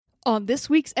On this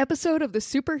week's episode of the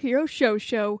Superhero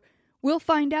Show, we'll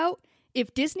find out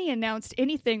if Disney announced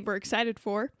anything we're excited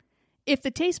for, if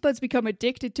the taste buds become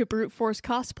addicted to brute force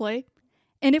cosplay,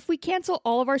 and if we cancel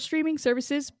all of our streaming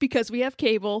services because we have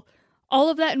cable. All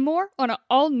of that and more on an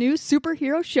all-new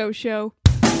Superhero Show.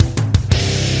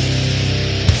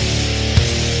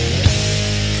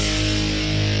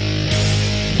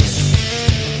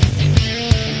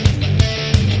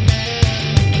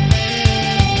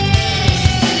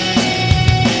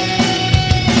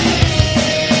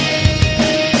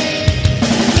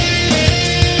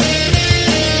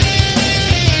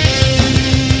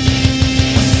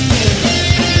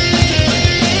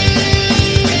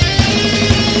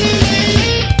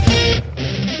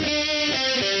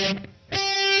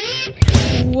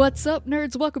 What's up,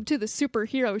 nerds? Welcome to the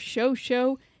Superhero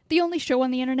Show, the only show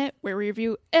on the internet where we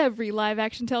review every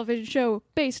live-action television show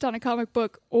based on a comic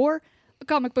book or a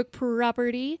comic book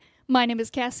property. My name is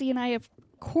Cassie, and I, of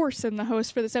course, am the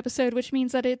host for this episode, which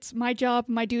means that it's my job,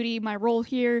 my duty, my role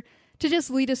here to just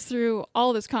lead us through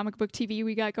all this comic book TV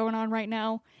we got going on right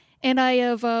now. And I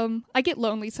get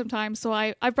lonely sometimes, so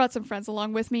I've brought some friends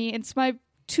along with me. It's my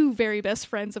two very best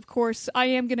friends, of course. I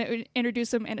am going to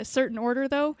introduce them in a certain order,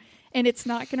 though, and it's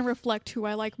not going to reflect who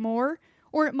I like more,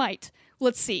 or it might.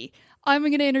 Let's see. I'm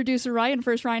going to introduce Ryan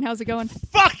first. Ryan, how's it going?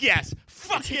 Fuck yes!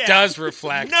 Fuck yes! Does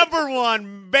reflect. Number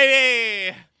one,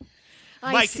 baby!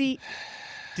 I see.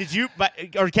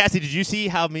 Cassie, did you see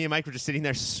how me and Mike were just sitting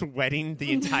there sweating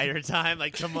the entire time?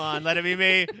 Like, come on, let it be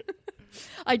me.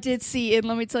 I did see, and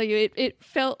let me tell you, it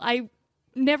felt... I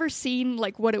never seen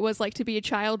like what it was like to be a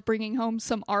child bringing home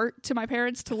some art to my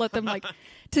parents to let them like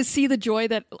to see the joy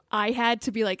that I had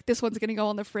to be like, this one's gonna go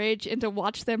on the fridge, and to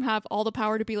watch them have all the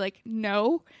power to be like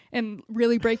no and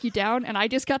really break you down. And I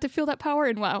just got to feel that power,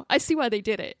 and wow, I see why they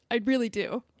did it. I really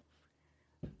do.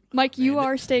 Mike, you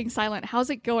are staying silent. How's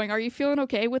it going? Are you feeling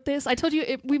okay with this? I told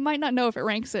you we might not know if it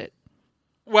ranks it.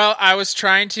 Well, I was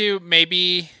trying to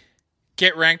maybe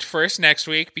get ranked first next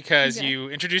week because you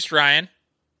introduced Ryan.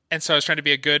 And so I was trying to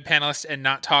be a good panelist and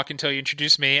not talk until you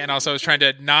introduced me. And also I was trying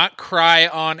to not cry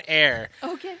on air.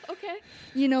 Okay.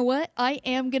 You know what? I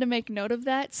am going to make note of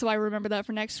that, so I remember that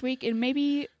for next week. And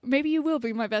maybe you will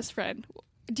be my best friend.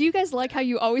 Do you guys like how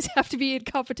you always have to be in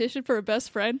competition for a best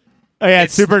friend? Oh, yeah,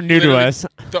 it's super new to us.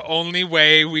 The only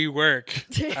way we work.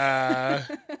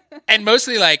 And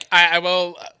mostly, like, I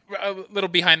will, a little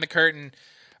behind the curtain,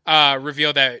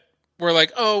 reveal that we're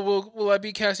like, oh, will I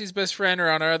be Cassie's best friend?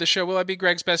 Or on our other show, will I be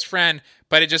Greg's best friend?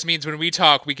 But it just means when we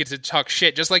talk, we get to talk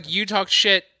shit. Just like you talked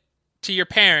shit to your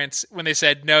parents when they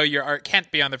said, no, your art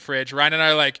can't be on the fridge. Ryan and I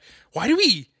are like, why do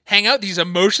we hang out these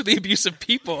emotionally abusive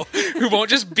people who won't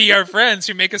just be our friends,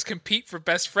 who make us compete for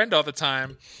best friend all the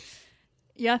time?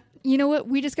 Yeah. You know what?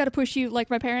 We just got to push you, like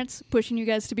my parents, pushing you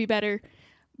guys to be better.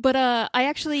 But I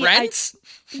actually... Friends?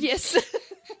 Yes.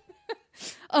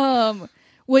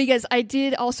 Well, you guys, I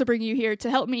did also bring you here to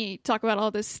help me talk about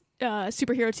all this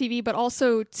superhero TV, but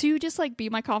also to just like be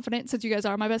my confidant, since you guys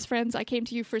are my best friends. I came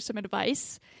to you for some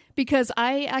advice because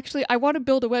I want to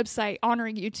build a website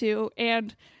honoring you two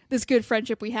and this good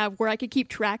friendship we have, where I could keep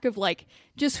track of like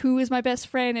just who is my best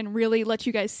friend and really let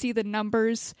you guys see the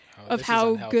numbers of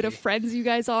how good of friends you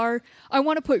guys are. I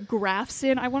want to put graphs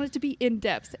in. I want it to be in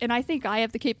depth, and I think I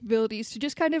have the capabilities to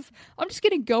just kind of. I'm just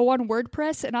going to go on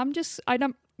WordPress, and I'm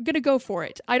going to go for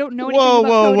it. I don't know anything about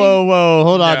coding. Whoa.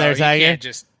 Hold on there, You Tiger. can't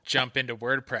just jump into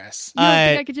WordPress. You don't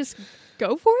think I could just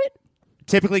go for it?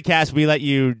 Typically, Cass, we let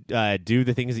you do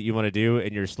the things that you want to do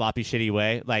in your sloppy, shitty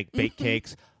way, like bake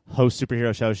cakes, host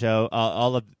Superhero Show,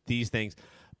 all of these things.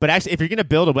 But actually, if you're going to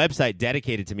build a website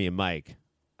dedicated to me and Mike,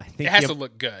 I think it has to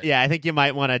look good. Yeah, I think you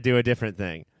might want to do a different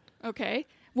thing. Okay.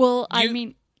 Well, I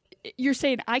mean, you're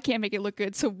saying I can't make it look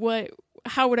good, so what?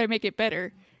 How would I make it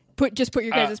better? Put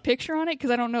your guys' picture on it,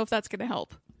 because I don't know if that's going to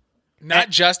help. Not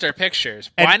just our pictures.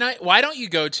 Why don't you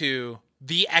go to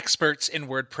the experts in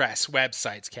WordPress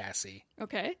websites, Cassie?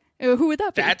 Okay. Who would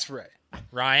that be? That's right.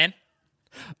 Ryan?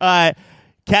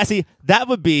 Cassie, that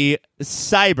would be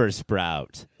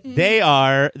Cybersprout. They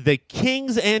are the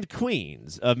kings and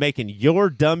queens of making your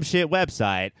dumb shit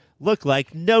website look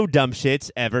like no dumb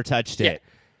shits ever touched it.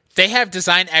 They have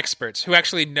design experts who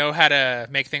actually know how to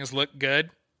make things look good.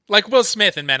 Like Will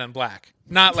Smith in Men in Black.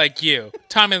 Not like you.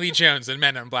 Tommy Lee Jones in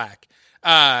Men in Black.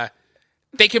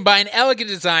 They combine elegant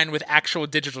design with actual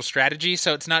digital strategy,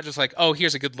 so it's not just like, oh,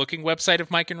 here's a good-looking website of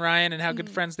Mike and Ryan and how good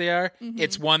friends they are.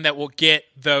 It's one that will get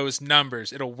those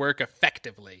numbers. It'll work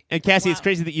effectively. And Cassie, it's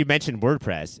crazy that you mentioned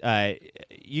WordPress.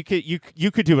 You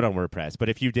could do it on WordPress, but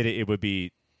if you did it, it would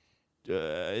be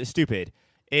stupid.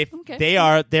 If Okay.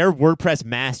 they're WordPress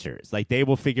masters. Like they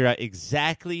will figure out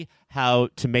exactly how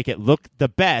to make it look the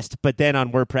best, but then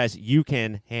on WordPress you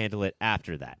can handle it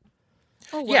after that.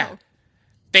 Oh, wow. Yeah.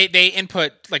 They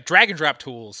input like drag and drop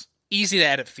tools, easy to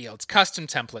edit fields, custom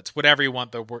templates, whatever you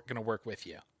want, they're going to work with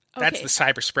you. That's Okay. the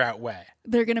Cybersprout way.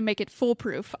 They're gonna make it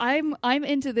foolproof. I'm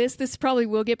into this. This probably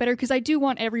will get better because I do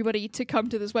want everybody to come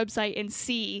to this website and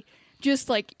see, just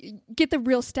like get the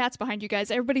real stats behind you guys.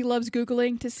 Everybody loves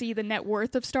Googling to see the net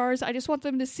worth of stars. I just want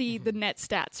them to see the net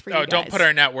stats for you Oh, guys. don't put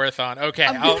our net worth on. Okay,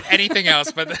 anything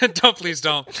else, but please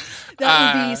don't.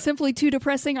 That would be simply too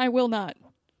depressing. I will not.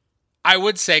 I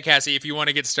would say, Cassie, if you want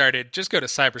to get started, just go to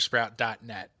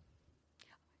cybersprout.net.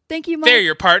 Thank you, Mike. They're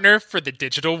your partner for the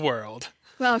digital world.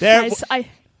 Well, There- guys,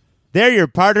 They're your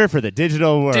partner for the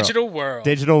digital world.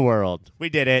 Digital world. We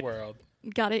did it. World.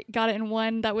 got it in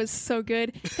one. That was so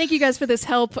good. Thank you guys for this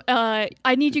help. I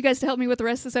need you guys to help me with the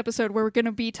rest of this episode where we're going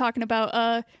to be talking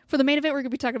about, for the main event, we're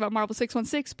going to be talking about Marvel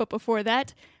 616. But before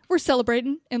that, we're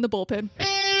celebrating in the bullpen.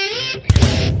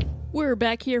 We're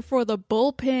back here for the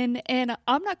bullpen, and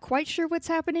I'm not quite sure what's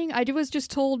happening. I was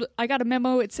just told, I got a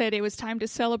memo. It said it was time to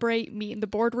celebrate, meet in the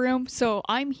boardroom. So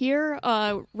I'm here.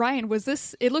 Ryan,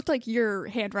 it looked like your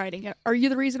handwriting. Are you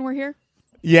the reason we're here?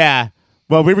 Yeah.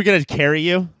 Well, we were gonna carry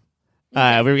you. We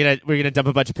were gonna dump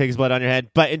a bunch of pig's blood on your head,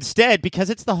 but instead, because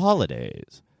it's the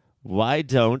holidays, why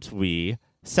don't we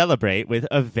celebrate with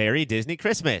a very Disney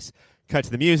Christmas? Cut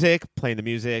to the music, playing the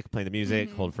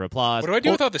music, hold for applause. What do I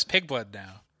do with all this pig blood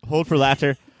now? Hold for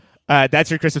laughter. That's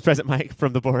your Christmas present, Mike,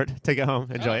 from the board. Take it home.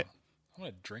 Enjoy it. I'm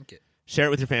going to drink it. Share it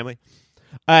with your family.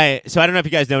 So I don't know if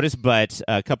you guys noticed, but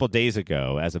a couple days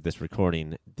ago, as of this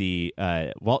recording, the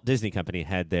Walt Disney Company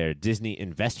had their Disney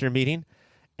investor meeting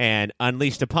and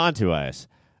unleashed upon to us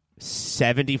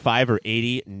 75 or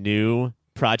 80 new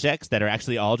projects that are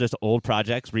actually all just old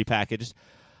projects repackaged.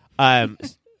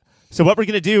 So what we're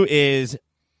going to do is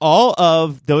all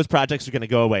of those projects are going to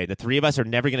go away. The three of us are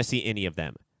never going to see any of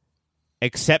them,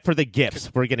 except for the gifts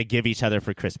we're going to give each other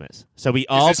for Christmas. So we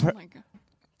all... this- Oh my God.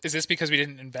 Is this because we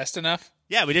didn't invest enough?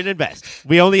 Yeah, we didn't invest.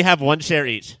 We only have one share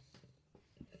each.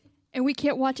 And we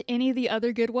can't watch any of the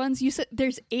other good ones? You said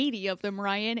there's 80 of them,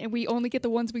 Ryan, and we only get the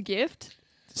ones we gift?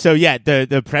 So yeah,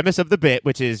 the premise of the bit,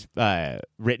 which is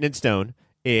written in stone,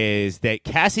 is that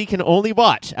Cassie can only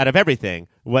watch out of everything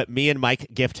what me and Mike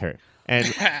gift her. And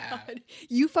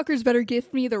You fuckers better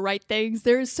gift me the right things.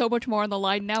 There is so much more on the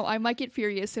line now. I might get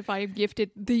furious if I am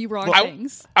gifted the wrong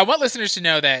things. I want listeners to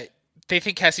know that they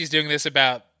think Cassie's doing this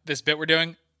about this bit we're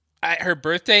doing. At her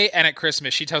birthday and at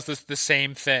Christmas, she tells us the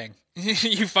same thing.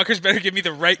 You fuckers better give me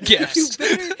the right gifts.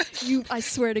 I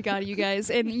swear to God, you guys.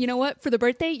 And you know what? For the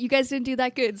birthday, you guys didn't do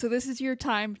that good. So this is your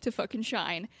time to fucking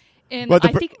shine. And Well,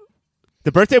 I think...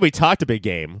 the birthday we talked a big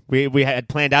game. We had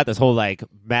planned out this whole like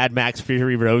Mad Max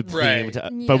Fury Road Right.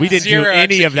 theme, but we didn't Zero do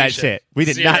any of that execution. shit. We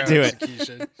did Zero not do it.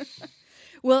 execution.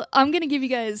 Well, I'm going to give you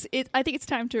guys... I think it's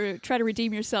time to try to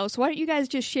redeem yourselves. So why don't you guys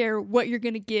just share what you're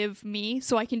going to give me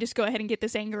so I can just go ahead and get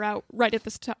this anger out right at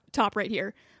the top right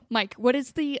here. Mike, what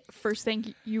is the first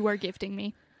thing you are gifting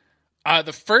me?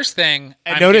 The first thing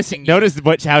And I'm notice gifting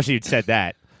you- how she said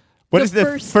that. What The is the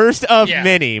first- first of Yeah.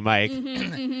 many, Mike?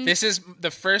 This is the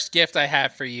first gift I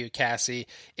have for you, Cassie,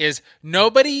 is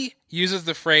nobody uses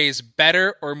the phrase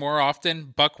better or more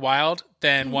often buck wild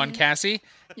than one Cassie.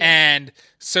 And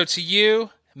so to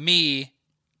you, me,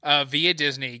 via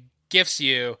Disney, gifts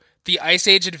you the Ice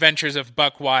Age Adventures of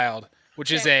Buck Wild, which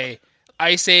is a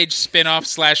Ice Age spin-off /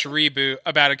 reboot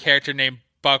about a character named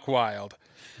Buck Wild.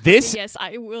 This Yes,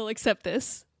 I will accept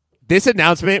this. This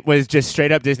announcement was just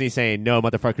straight up Disney saying, "No,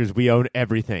 motherfuckers, we own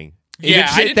everything." Yeah,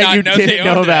 I shit did that not you know they didn't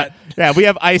owned know about. that. Yeah, we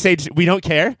have Ice Age. We don't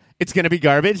care. It's gonna be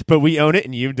garbage, but we own it,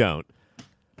 and you don't.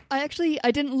 I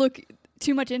didn't look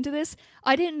too much into this.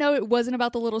 I didn't know it wasn't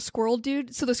about the little squirrel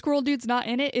dude. So the squirrel dude's not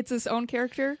in it. It's his own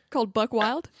character called Buck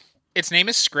Wild. Its name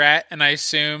is Scrat, and I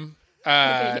assume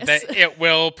yes. that it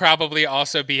will probably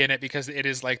also be in it because it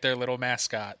is like their little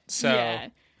mascot. So, Yeah.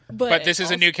 but this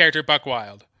is a new character, Buck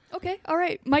Wild. Okay, all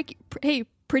right. Mike, hey,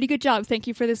 pretty good job. Thank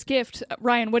you for this gift.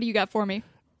 Ryan, what do you got for me?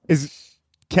 Is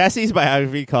Cassie's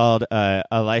biography called "A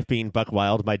Life Being Buck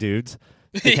Wild"? My dudes.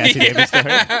 The Cassie Davis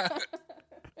story.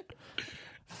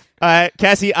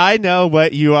 Cassie, I know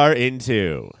what you are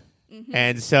into.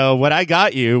 And so what I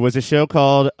got you was a show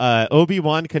called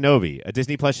Obi-Wan Kenobi, a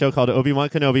Disney Plus show called Obi-Wan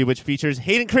Kenobi, which features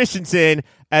Hayden Christensen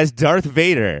as Darth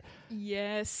Vader.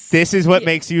 Yes. This is what Yeah.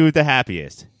 makes you the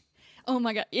happiest. Oh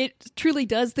my God, it truly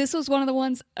does. This was one of the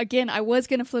ones, again, I was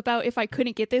going to flip out if I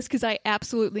couldn't get this because I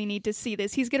absolutely need to see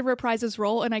this. He's going to reprise his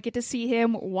role and I get to see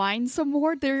him whine some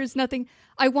more. There's nothing,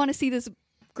 I want to see this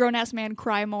grown-ass man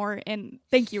cry more, and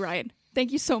thank you, Ryan.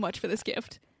 Thank you so much for this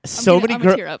gift. So I'm many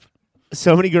gonna tear up.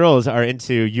 so many girls are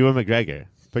into Ewan McGregor,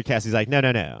 but Cassie's like, no.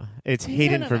 It's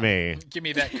Hayden for me. Give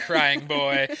me that crying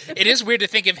boy. It is weird to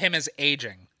think of him as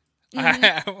aging.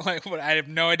 Mm-hmm. I have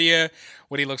no idea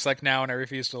what he looks like now, and I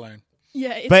refuse to learn.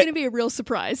 Yeah, it's But- going to be a real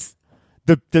surprise.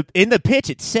 The in the pitch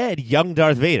it said young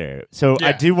Darth Vader, so I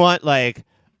Yeah. do want like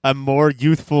a more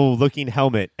youthful looking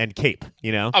helmet and cape.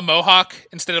 You know, A mohawk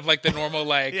instead of like the normal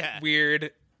like Yeah.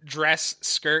 weird dress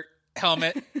skirt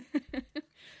helmet.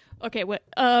 Okay, what?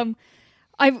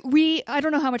 I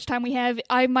don't know how much time we have.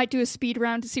 I might do a speed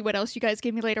round to see what else you guys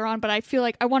give me later on, but I feel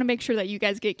like I want to make sure that you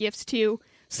guys get gifts too.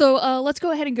 So let's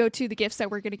go ahead and go to the gifts that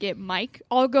we're going to get Mike.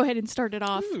 I'll go ahead and start it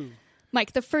off. Ooh.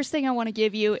 Mike, the first thing I want to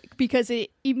give you, because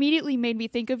it immediately made me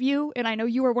think of you, and I know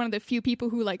you are one of the few people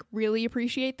who like really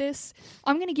appreciate this,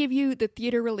 I'm going to give you the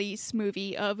theater release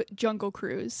movie of Jungle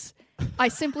Cruise. I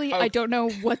don't know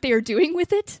what they are doing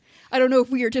with it. I don't know if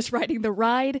we are just riding the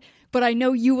ride, but I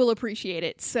know you will appreciate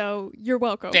it, so you're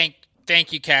welcome.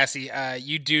 Thank you, Cassie.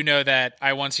 You do know that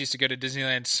I once used to go to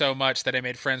Disneyland so much that I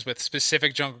made friends with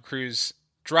specific Jungle Cruise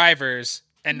drivers,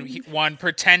 and one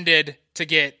pretended to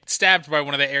get stabbed by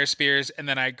one of the air spears, and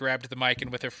then I grabbed the mic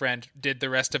and with a friend did the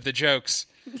rest of the jokes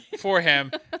for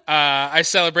him. I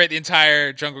celebrate the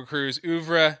entire Jungle Cruise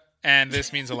oeuvre, and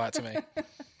this means a lot to me.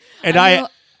 and I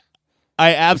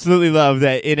absolutely love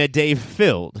that in a day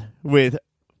filled with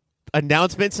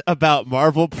announcements about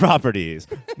Marvel properties,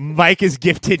 Mike is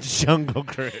gifted Jungle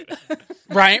Cruise.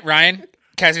 Ryan,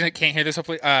 Cassie can't hear this.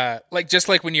 Hopefully, just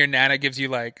like when your nana gives you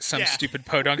like some stupid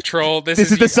podunk troll. This is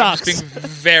the I'm socks. just being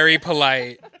very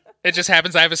polite. It just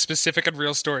happens I have a specific and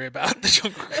real story about the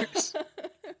Jungle Cruise.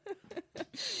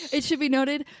 It should be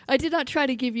noted, I did not try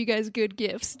to give you guys good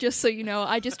gifts, just so you know.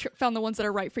 I just found the ones that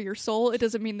are right for your soul. It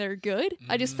doesn't mean they're good.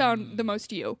 I just found the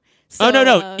most you. So, Oh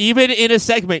no! Even in a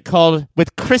segment called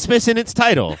 "With Christmas in its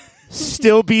title,"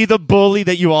 still be the bully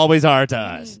that you always are to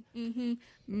us.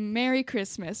 Merry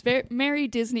Christmas. Merry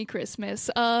Disney Christmas.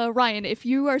 Ryan, if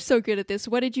you are so good at this,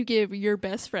 what did you give your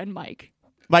best friend Mike?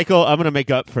 Michael, I'm gonna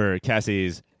make up for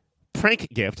Cassie's prank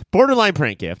gift, borderline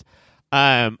prank gift.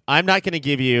 I'm not gonna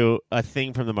give you a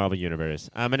thing from the Marvel Universe.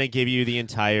 I'm gonna give you the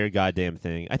entire goddamn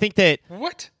thing. I think that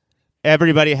What?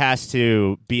 everybody has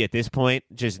to be at this point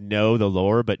just know the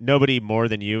lore, but nobody more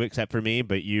than you except for me.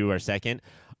 But you are second.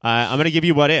 I'm gonna give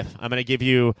you What If. I'm gonna give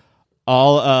you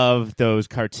all of those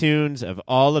cartoons of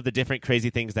all of the different crazy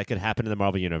things that could happen in the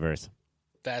Marvel Universe.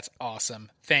 That's awesome.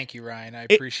 Thank you, Ryan. I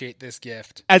appreciate this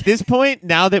gift. At this point,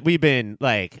 now that we've been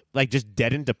like just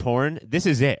deadened to porn, this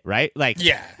is it, right? Like,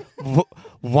 Yeah.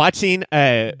 watching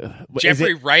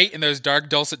Jeffrey Wright in those dark,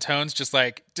 dulcet tones, just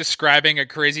like describing a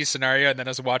crazy scenario and then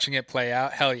us watching it play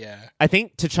out. Hell yeah. I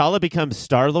think T'Challa becomes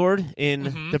Star-Lord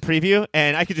in the preview,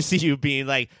 and I could just see you being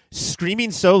like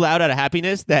screaming so loud out of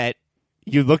happiness that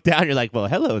you look down, you're like, well,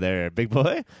 hello there, big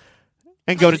boy.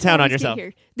 And go to town on Always get yourself.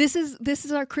 here. This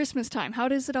is our Christmas time. How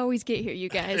does it always get here, you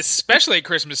guys? Especially at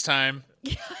Christmas time.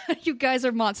 You guys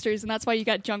are monsters, and that's why you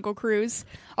got Jungle Cruise.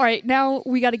 All right, now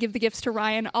we got to give the gifts to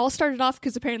Ryan. I'll start it off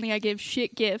because apparently I give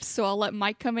shit gifts, so I'll let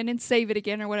Mike come in and save it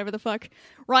again or whatever the fuck.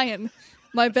 Ryan,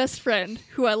 my best friend,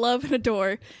 who I love and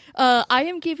adore, I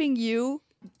am giving you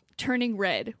Turning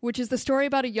Red, which is the story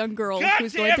about a young girl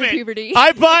who's going through puberty.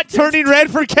 I bought Turning Red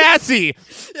for Cassie.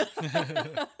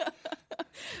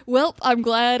 Well, I'm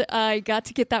glad I got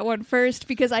to get that one first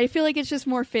because I feel like it's just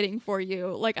more fitting for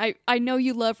you. Like, I know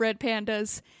you love red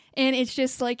pandas, and it's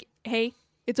just like, hey,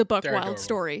 it's a Buck They're Wild adorable.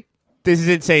 story. This is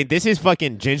insane. This is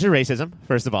fucking ginger racism,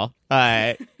 first of all.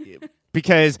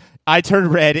 Because I turn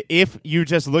red if you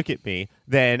just look at me,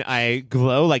 then I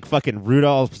glow like fucking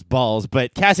Rudolph's balls.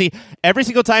 But Cassie, every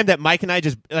single time that Mike and I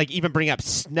just like even bring up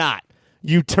snot,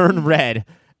 you turn red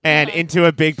and into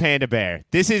a big panda bear.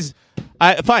 This is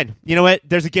fine. You know what?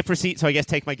 There's a gift receipt, so I guess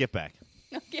take my gift back.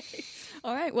 Okay.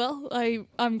 All right. Well,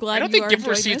 I'm glad I don't you think are gift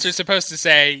enjoying receipts this. are supposed to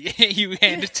say you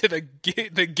hand it to the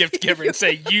gift giver and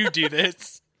say you do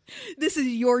this. This is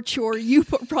your chore. You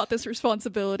brought this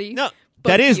responsibility. No, But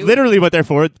that is you- literally what they're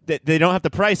for. They don't have the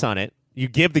price on it. You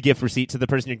give the gift receipt to the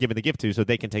person you're giving the gift to so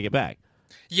they can take it back.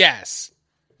 Yes.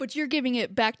 But you're giving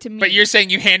it back to me. But you're saying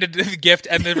you handed the gift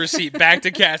and the receipt back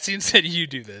to Cassie and said you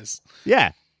do this.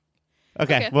 Yeah.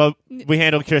 Okay. Okay. Well, we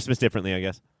handle Christmas differently, I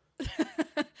guess.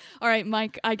 All right,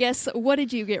 Mike. I guess what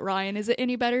did you get, Ryan? Is it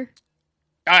any better?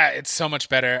 It's so much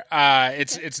better.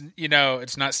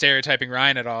 It's not stereotyping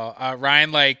Ryan at all.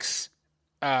 Ryan likes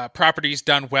properties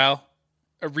done well,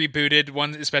 rebooted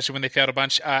ones, especially when they failed a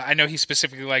bunch. I know he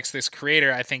specifically likes this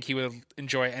creator. I think he would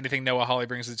enjoy anything Noah Hawley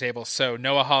brings to the table. So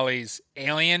Noah Hawley's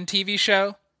Alien TV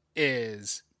show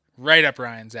is right up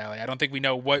Ryan's alley. I don't think we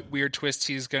know what weird twists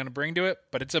he's going to bring to it,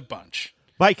 but it's a bunch.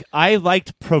 Mike, I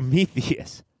liked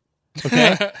Prometheus,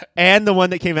 okay, and the one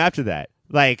that came after that,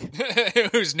 like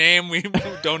whose name we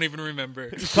don't even remember.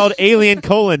 It's called Alien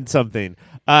something.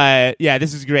 Yeah,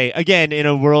 this is great. Again, in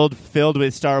a world filled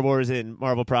with Star Wars and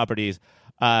Marvel properties.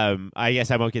 I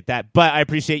guess I won't get that, but I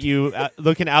appreciate you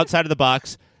looking outside of the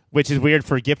box, which is weird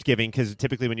for gift giving because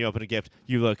typically when you open a gift,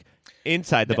 you look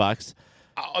inside the box.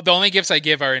 The only gifts I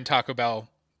give are in Taco Bell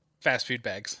fast food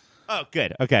bags. Oh,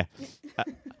 good. Okay.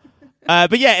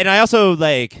 But yeah, and I also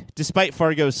despite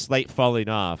Fargo's slight falling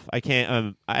off, I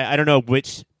can't. I don't know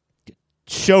which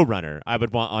showrunner I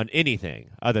would want on anything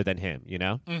other than him. You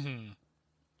know. Mm-hmm.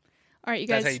 All right, you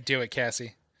guys. That's how you do it,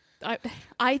 Cassie.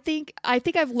 I think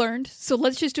I've learned. So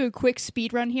let's just do a quick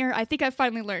speed run here. I think I've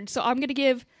finally learned. So I'm gonna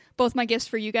give both my gifts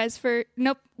for you guys.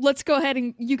 Nope. Let's go ahead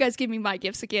and you guys give me my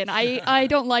gifts again. I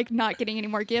don't like not getting any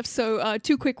more gifts. So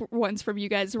 2 quick ones from you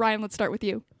guys. Ryan, let's start with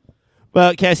you.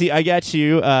 Well, Cassie, I got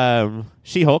you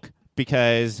She-Hulk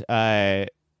because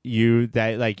you're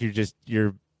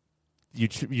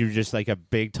just like a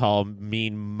big, tall,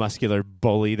 mean, muscular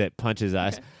bully that punches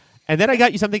us. Okay. And then I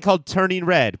got you something called Turning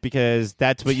Red because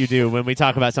that's what you do when we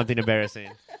talk about something embarrassing.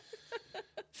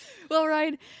 Well,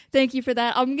 Ryan, thank you for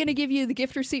that. I'm going to give you the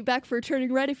gift receipt back for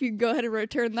Turning Red if you can go ahead and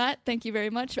return that. Thank you very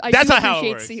much. That's not how it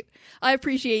works. I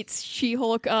appreciate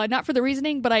She-Hulk, not for the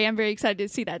reasoning, but I am very excited to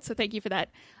see that, so thank you for that.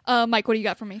 Mike, what do you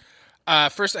got for me?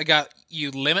 First, I got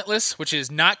you Limitless, which is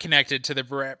not connected to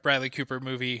the Bradley Cooper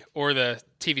movie or the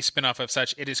TV spinoff of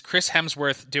such. It is Chris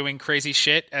Hemsworth doing crazy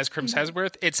shit as Chris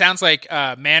Hemsworth. It sounds like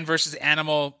Man vs.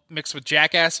 Animal mixed with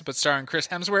Jackass, but starring Chris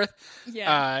Hemsworth.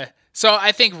 Yeah. So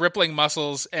I think rippling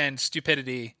muscles and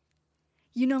stupidity.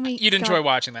 You know me. You'd enjoy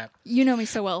watching that. You know me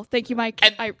so well. Thank you, Mike.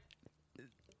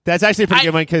 That's actually a pretty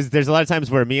good one because there's a lot of times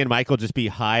where me and Mike will just be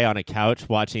high on a couch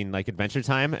watching Adventure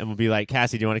Time, and we'll be like,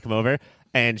 Cassie, do you want to come over?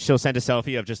 And she'll send a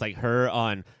selfie of just her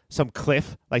on some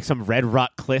cliff, like some red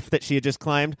rock cliff that she had just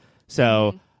climbed.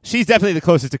 So she's definitely the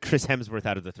closest to Chris Hemsworth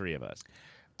out of the three of us.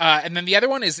 And then the other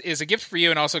one is a gift for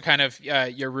you and also kind of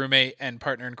your roommate and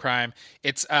partner in crime.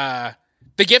 It's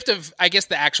the gift of, I guess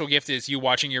the actual gift is you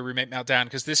watching your roommate meltdown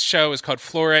because this show is called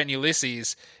Flora and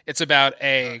Ulysses. It's about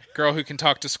a girl who can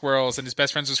talk to squirrels and is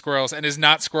best friends with squirrels and is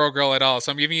not Squirrel Girl at all.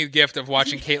 So I'm giving you the gift of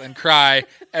watching Caitlin cry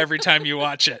every time you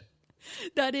watch it.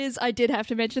 That is, I did have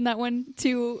to mention that one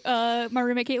to my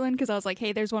roommate Caitlin because I was like,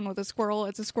 hey, there's one with a squirrel.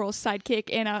 It's a squirrel's sidekick,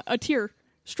 and a tear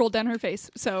strolled down her face.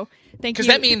 So thank you. Because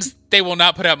that means they will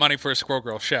not put out money for a Squirrel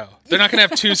Girl show. They're not going to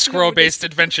have 2 squirrel-based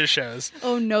adventure shows.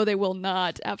 Oh, no, they will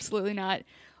not. Absolutely not.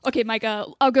 Okay, Micah,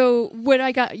 I'll go. What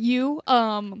I got you,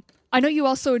 I know you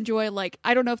also enjoy,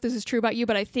 I don't know if this is true about you,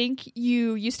 but I think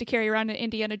you used to carry around an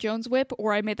Indiana Jones whip,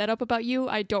 or I made that up about you.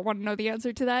 I don't want to know the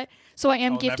answer to that. So I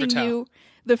am gifting you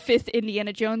the 5th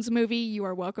Indiana Jones movie. You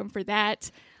are welcome for that.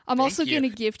 I'm also going to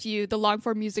gift you the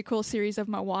long-form musical series of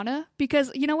Moana,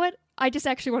 because, you know what? I just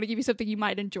actually want to give you something you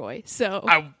might enjoy. So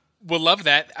I will love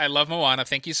that. I love Moana.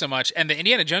 Thank you so much. And the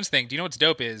Indiana Jones thing, do you know what's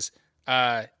dope is,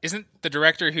 isn't the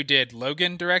director who did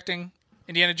Logan directing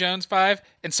Indiana Jones 5?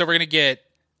 And so we're going to get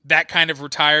that kind of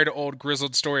retired, old,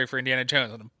 grizzled story for Indiana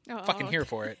Jones. And I'm fucking here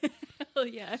for it. Hell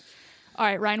yeah. All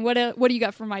right, Ryan, what do you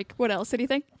got for Mike? What else?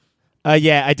 Anything?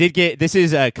 Yeah, I did get... This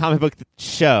is a comic book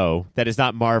show that is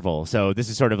not Marvel, so this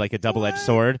is sort of like a double-edged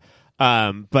sword.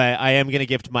 But I am going to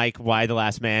gift Mike Y the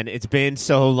Last Man. It's been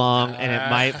so long, and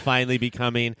it might finally be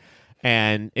coming.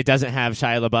 And it doesn't have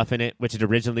Shia LaBeouf in it, which it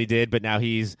originally did, but now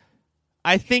he's,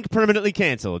 I think, permanently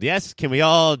canceled. Yes? Can we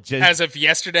all just... As of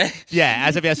yesterday? Yeah,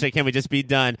 as of yesterday. Can we just be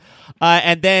done?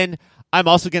 And then I'm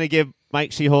also going to give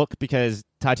Mike She-Hulk because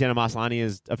Tatiana Maslany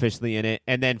is officially in it.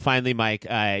 And then finally, Mike,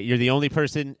 you're the only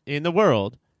person in the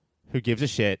world who gives a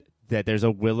shit that there's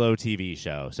a Willow TV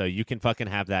show. So you can fucking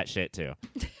have that shit too.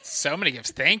 So many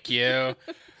gifts. Thank you.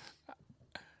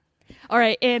 All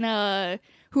right. And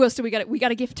who else do we got? We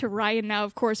got a gift to Ryan now,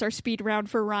 of course, our speed round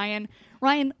for Ryan.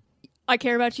 Ryan, I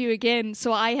care about you again.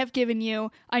 So I have given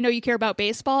you, I know you care about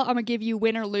baseball. I'm going to give you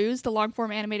Win or Lose, the long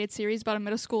form animated series about a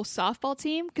middle school softball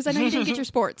team, because I know you didn't get your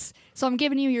sports. So I'm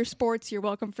giving you your sports. You're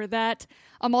welcome for that.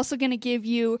 I'm also going to give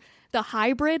you the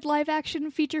hybrid live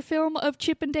action feature film of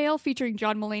Chip and Dale featuring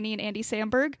John Mulaney and Andy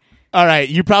Samberg. All right.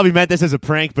 You probably meant this as a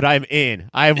prank, but I'm in.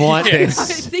 I want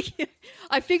this.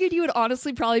 I figured you would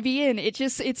honestly probably be in.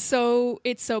 It's so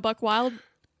buck wild.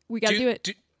 We got to do it.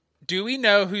 Do we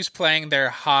know who's playing their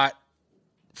hot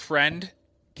friend?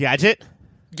 Gadget?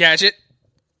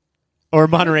 Or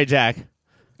Monterey Jack?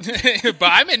 But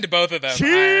I'm into both of them.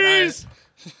 Cheers!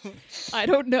 I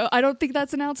don't know. I don't think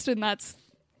that's announced, and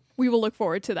we will look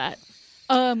forward to that.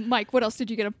 Mike, what else did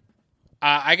you get him?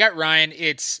 I got Ryan.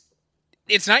 It's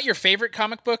not your favorite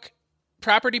comic book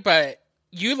property, but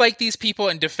you like these people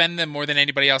and defend them more than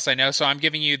anybody else I know. So I'm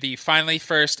giving you the finally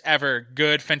first ever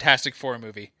good Fantastic Four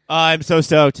movie. I'm so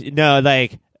stoked. No,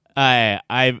 like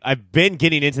I've been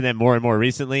getting into them more and more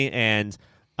recently, and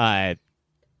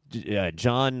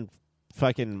John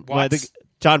fucking Watts.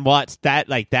 John Watts.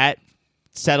 That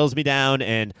settles me down,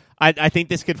 and I think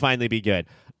this could finally be good.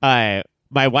 My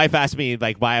wife asked me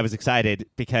like why I was excited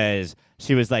because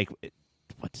she was like,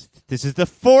 this is the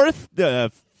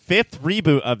fifth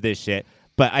reboot of this shit,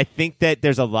 but I think that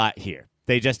there's a lot here.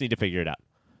 They just need to figure it out.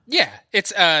 Yeah,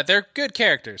 it's they're good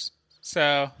characters,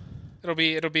 so it'll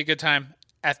be a good time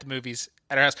at the movies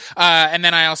at our house. And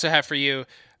then I also have for you,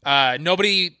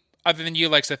 nobody other than you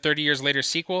likes the 30 Years Later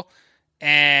sequel,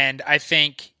 and I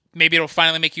think maybe it'll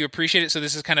finally make you appreciate it. So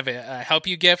this is kind of a help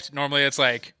you gift. Normally it's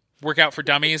like workout for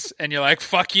dummies, and you're like,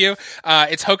 fuck you.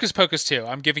 It's Hocus Pocus 2.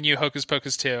 I'm giving you Hocus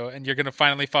Pocus 2, and you're going to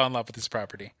finally fall in love with this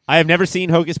property. I have never seen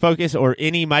Hocus Pocus or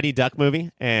any Mighty Duck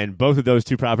movie, and both of those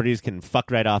two properties can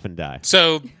fuck right off and die.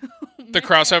 So the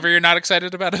crossover you're not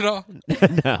excited about at all?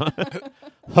 No.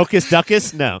 Hocus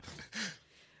Duckus? No.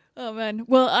 Oh, man.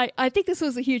 Well, I think this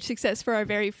was a huge success for our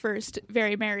very first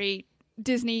Very Merry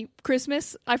Disney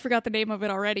Christmas. I forgot the name of it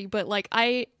already, but like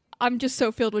I'm just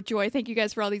so filled with joy. Thank you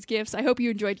guys for all these gifts. I hope you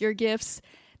enjoyed your gifts.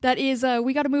 That is,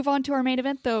 we got to move on to our main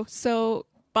event, though, so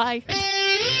bye.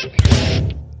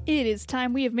 It is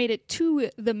time. We have made it to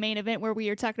the main event where we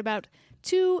are talking about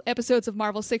 2 episodes of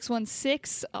Marvel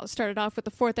 616. I'll start it off with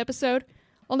the 4th episode.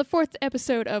 On the 4th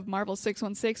episode of Marvel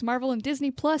 616, Marvel and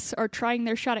Disney Plus are trying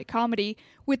their shot at comedy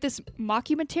with this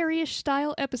mockumentary-ish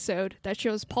style episode that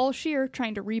shows Paul Scheer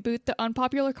trying to reboot the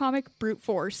unpopular comic Brute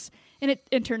Force and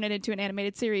turn it into an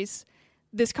animated series.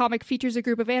 This comic features a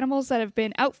group of animals that have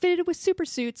been outfitted with super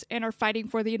suits and are fighting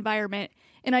for the environment,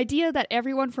 an idea that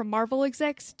everyone from Marvel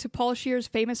execs to Paul Scheer's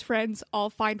famous friends all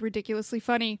find ridiculously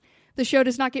funny. The show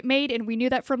does not get made, and we knew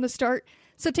that from the start.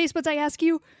 So, Taste Buds, I ask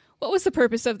you, what was the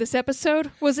purpose of this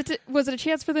episode? Was it a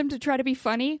chance for them to try to be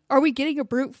funny? Are we getting a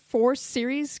Brute Force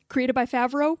series created by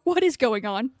Favreau? What is going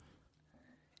on?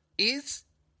 Is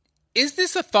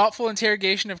this a thoughtful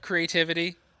interrogation of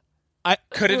creativity?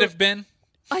 Could it have been?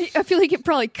 I feel like it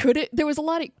probably could have. There was a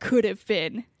lot it could have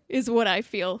been, is what I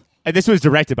feel. And this was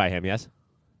directed by him, yes?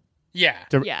 Yeah.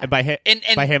 And by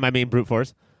him, I mean Brute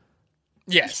Force.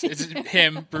 Yes, it's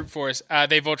him, Brute Force.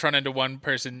 They Voltron into one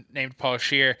person named Paul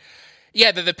Scheer.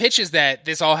 Yeah, the pitch is that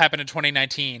this all happened in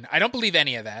 2019. I don't believe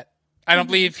any of that. I don't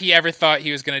believe he ever thought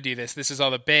he was going to do this. This is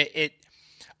all the bit.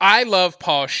 I love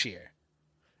Paul Scheer.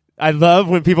 I love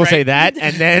when people say that,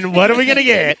 and then what are we going to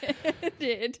get?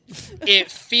 It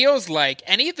feels like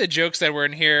any of the jokes that were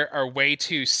in here are way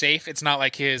too safe. It's not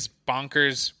like his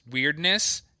bonkers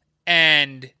weirdness.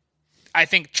 And I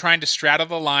think trying to straddle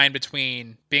the line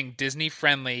between being Disney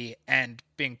friendly and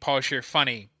being Paul Scheer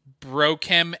funny broke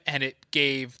him, and it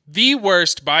gave the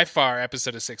worst by far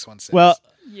episode of 616. Well,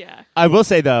 yeah, I will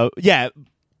say though, yeah,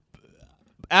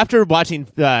 after watching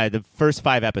the first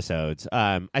 5 episodes,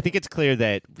 I think it's clear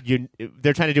that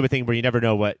they're trying to do a thing where you never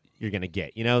know what you're going to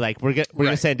get. You know, like we're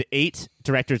going to send 8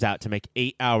 directors out to make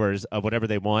 8 hours of whatever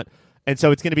they want, and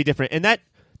so it's going to be different, and that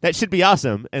should be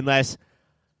awesome. Unless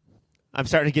I'm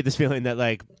starting to get this feeling that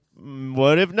like,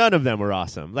 what if none of them were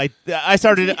awesome? Like I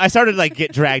started to like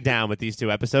get dragged down with these 2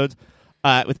 episodes.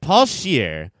 With Paul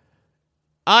Scheer,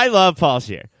 I love Paul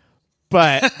Scheer,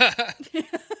 but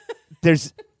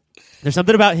there's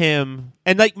something about him,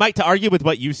 and like Mike, to argue with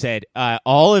what you said,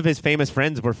 all of his famous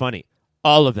friends were funny,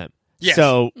 all of them. Yes.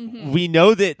 So we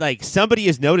know that like somebody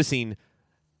is noticing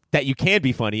that you can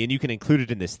be funny and you can include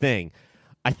it in this thing.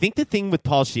 I think the thing with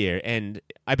Paul Scheer, and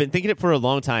I've been thinking it for a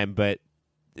long time, but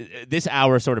this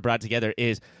hour sort of brought together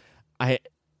is I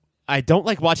don't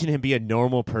like watching him be a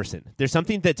normal person. There's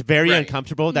something that's very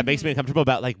uncomfortable that makes me uncomfortable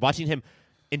about like watching him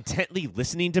intently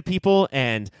listening to people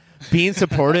and being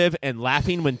supportive and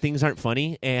laughing when things aren't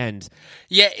funny. And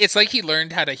yeah, it's like he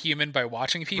learned how to human by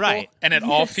watching people, right. And it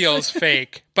all feels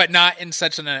fake, but not in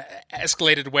such an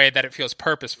escalated way that it feels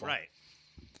purposeful. Right.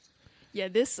 Yeah,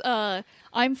 this,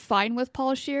 I'm fine with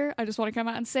Paul Scheer. I just want to come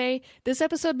out and say, this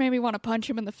episode made me want to punch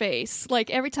him in the face. Like,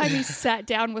 every time he sat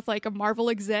down with, like, a Marvel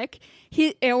exec,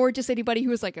 or just anybody who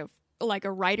was, like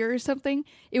a writer or something,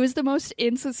 it was the most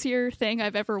insincere thing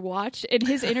I've ever watched. And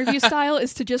his interview style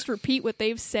is to just repeat what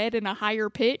they've said in a higher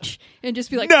pitch and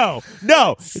just be like, No.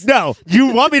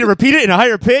 You want me to repeat it in a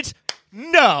higher pitch?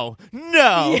 No.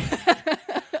 Yeah.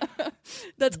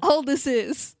 That's all this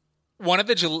is. One of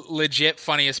the legit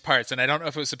funniest parts, and I don't know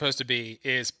if it was supposed to be,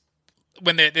 is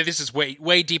when this is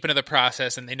way deep into the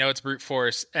process and they know it's brute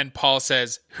force, and Paul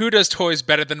says, "Who does toys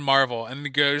better than Marvel?" And he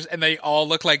goes, and they all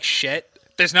look like shit.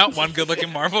 There's not one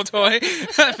good-looking Marvel toy.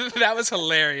 That was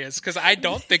hilarious because I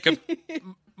don't think of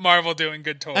Marvel doing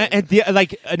good toys. And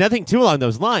another thing too along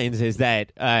those lines is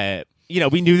that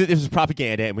we knew that this was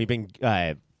propaganda, and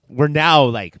we're now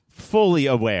like fully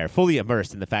aware, fully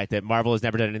immersed in the fact that Marvel has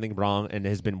never done anything wrong and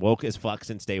has been woke as fuck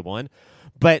since day one.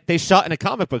 But they shot in a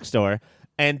comic book store,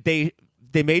 and they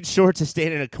made sure to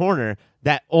stand in a corner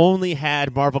that only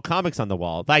had Marvel comics on the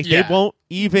wall. Like they won't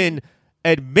even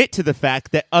admit to the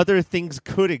fact that other things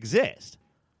could exist.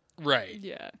 Right.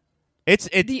 Yeah. It's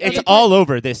all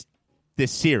over this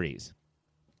series.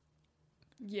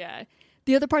 Yeah.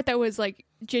 The other part that was like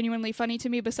genuinely funny to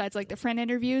me, besides like the friend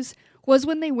interviews, was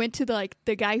when they went to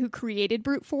the guy who created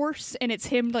Brute Force, and it's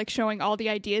him like showing all the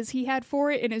ideas he had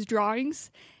for it in his drawings.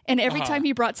 And every time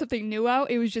he brought something new out,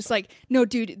 it was just like, no,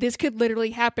 dude, this could literally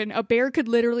happen. A bear could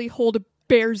literally hold a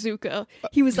bearzuka.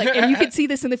 He was like, and you could see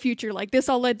this in the future. Like this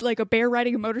all led like a bear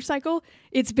riding a motorcycle.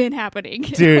 It's been happening.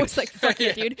 Dude. I was like, fuck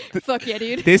yeah, dude. Fuck yeah,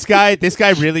 dude. This guy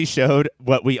really showed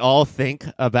what we all think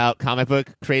about comic book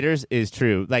creators is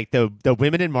true. Like the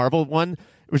women in Marvel one,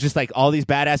 it was just like all these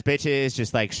badass bitches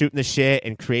just like shooting the shit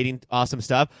and creating awesome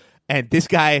stuff. And this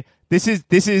guy, this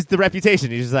is the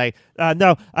reputation. He's just like,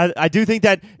 no, I do think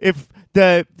that if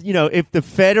the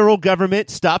federal government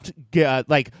stopped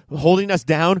like holding us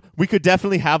down, we could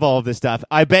definitely have all of this stuff.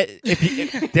 I bet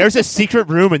if there's a secret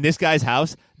room in this guy's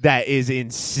house that is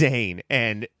insane,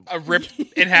 and a ripped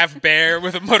in half bear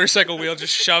with a motorcycle wheel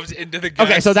just shoved into the guts.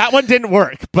 Okay, so that one didn't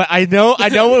work, but I know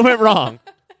it went wrong.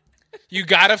 You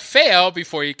gotta fail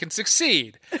before you can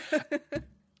succeed.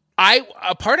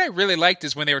 A part I really liked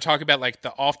is when they were talking about like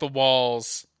the off the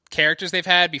walls characters they've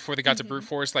had before they got to brute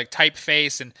force, like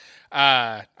Typeface, and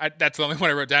that's the only one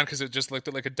I wrote down because it just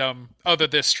looked like a dumb. Oh,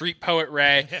 the street poet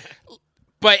Ray.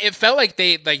 But it felt like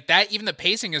they like that. Even the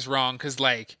pacing is wrong because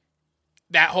like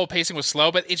that whole pacing was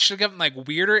slow, but it should have gotten like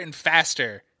weirder and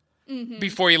faster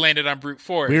before you landed on brute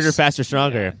force. Weirder, faster,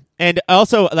 stronger. Yeah. And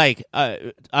also like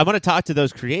I want to talk to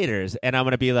those creators, and I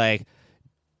want to be like,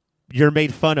 you're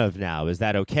made fun of now. Is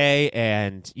that okay?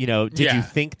 And, did you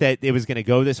think that it was going to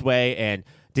go this way? And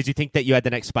did you think that you had the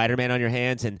next Spider-Man on your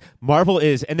hands? And Marvel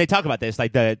is, and they talk about this,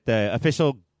 like the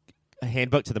official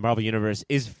handbook to the Marvel Universe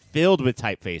is filled with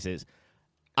typefaces.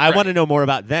 I want to know more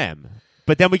about them.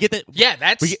 But then we get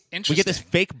that's interesting. We get this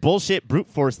fake bullshit brute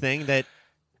force thing that.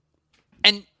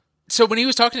 And so when he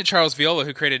was talking to Charles Viola,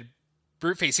 who created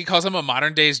Bruteface, he calls him a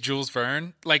modern day's Jules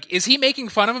Verne. Like, is he making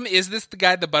fun of him? Is this the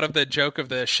guy, the butt of the joke of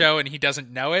the show, and he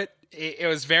doesn't know it? It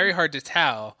was very hard to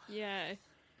tell. Yeah.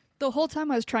 The whole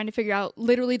time I was trying to figure out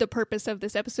literally the purpose of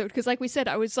this episode, because like we said,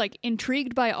 I was like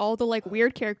intrigued by all the like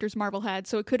weird characters Marvel had,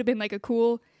 so it could have been like a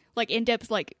cool like in-depth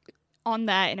like on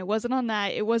that, and it wasn't on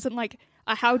that. It wasn't like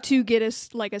a how to get us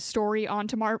like a story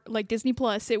onto like Disney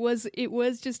Plus. It was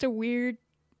just a weird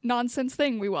nonsense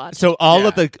thing we watched. So all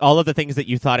of the things that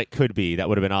you thought it could be that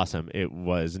would have been awesome, it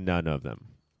was none of them.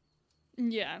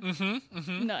 Yeah.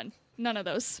 None of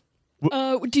those.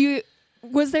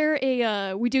 Was there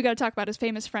a we do got to talk about his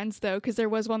famous friends though, because there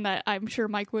was one that I'm sure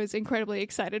Mike was incredibly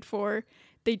excited for.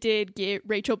 They did get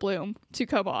Rachel Bloom to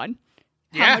come on.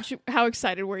 How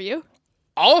excited were you?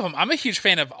 All of them. I'm a huge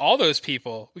fan of all those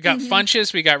people. We got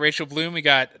Funches, we got Rachel Bloom, we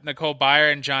got Nicole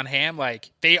Byer and John Hamm.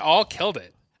 Like, they all killed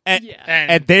it.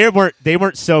 And they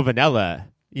weren't so vanilla,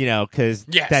 because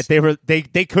that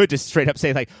they could just straight up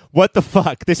say like, "What the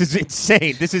fuck? This is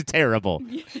insane. This is terrible."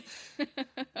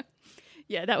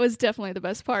 Yeah, that was definitely the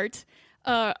best part.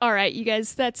 All right, you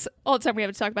guys, that's all the time we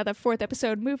have to talk about that fourth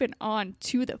episode. Moving on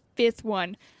to the fifth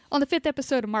one. On the fifth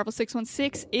episode of Marvel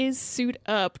 616 is Suit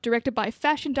Up, directed by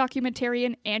fashion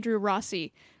documentarian Andrew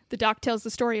Rossi. The doc tells the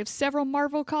story of several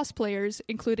Marvel cosplayers,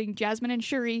 including Jasmine and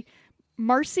Shuri,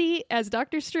 Marcy as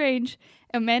Doctor Strange,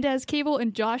 Amanda as Cable,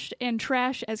 and Josh and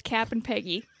Trash as Cap and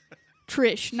Peggy.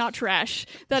 Trish, not Trash.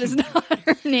 That is not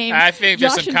her name. I think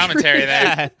Josh there's some commentary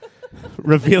there.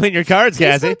 Revealing your cards,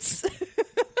 Cassie.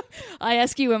 I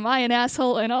ask you, am I an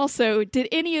asshole? And also, did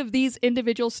any of these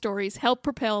individual stories help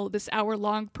propel this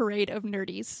hour-long parade of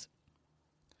nerdies?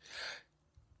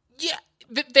 Yeah,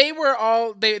 they were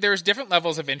all... There was different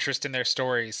levels of interest in their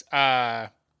stories.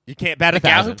 You can't bat 1,000. The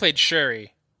gal who played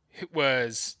Shuri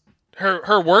was...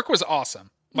 Her work was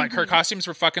awesome. Like, her costumes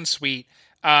were fucking sweet.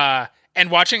 And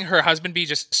watching her husband be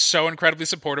just so incredibly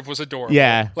supportive was adorable.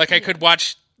 Yeah. Like, I could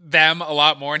watch them a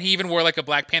lot more, and he even wore like a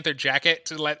Black Panther jacket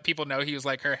to let people know he was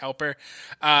like her helper.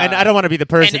 And I don't want to be the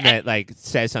person that like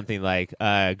says something like,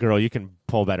 girl, you can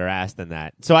pull better ass than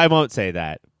that, so I won't say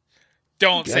that.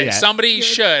 Don't say it. Somebody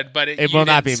should, but it will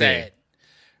not be me. It.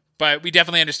 But we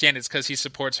definitely understand it's because he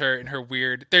supports her in her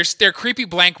weird. They're creepy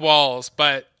blank walls,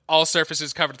 but all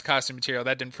surfaces covered with costume material.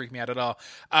 That didn't freak me out at all.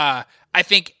 I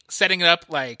think setting it up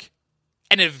like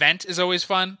an event is always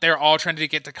fun. They're all trying to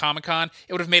get to Comic-Con.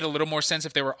 It would have made a little more sense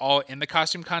if they were all in the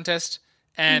costume contest.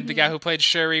 And the guy who played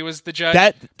Shuri was the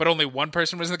judge, but only one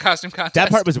person was in the costume contest. That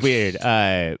part was weird.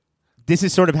 This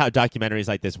is sort of how documentaries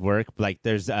like this work. Like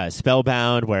there's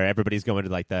Spellbound, where everybody's going to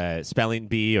like the spelling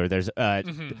bee, or there's a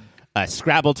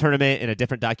Scrabble tournament in a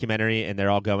different documentary, and they're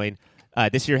all going.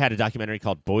 This year had a documentary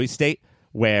called Boys State,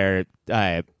 where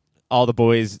all the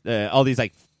boys, all these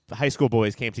like high school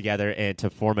boys came together and to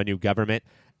form a new government,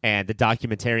 and the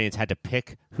documentarians had to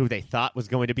pick who they thought was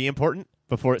going to be important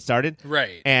before it started.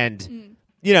 Right. And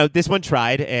this one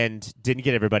tried and didn't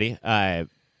get everybody,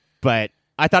 but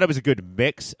I thought it was a good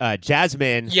mix.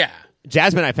 Jasmine,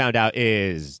 I found out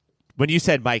is, when you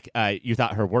said, Mike, you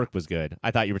thought her work was good,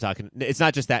 I thought you were talking, it's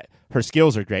not just that her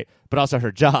skills are great, but also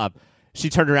her job. She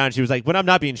turned around and she was like, when I'm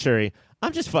not being Shuri,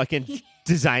 I'm just fucking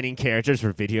designing characters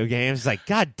for video games. It's like,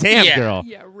 God damn, girl.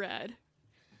 Yeah, rad.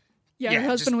 Yeah, her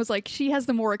husband was like, she has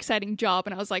the more exciting job.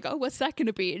 And I was like, oh, what's that going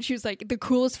to be? And she was like, the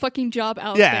coolest fucking job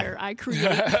out there. I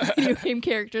create video game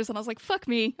characters. And I was like, fuck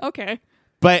me. Okay.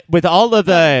 But with all of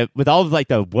like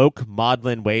the woke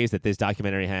maudlin ways that this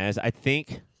documentary has, I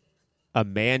think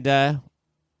Amanda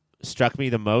struck me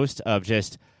the most of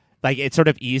just like it sort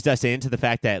of eased us into the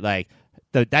fact that like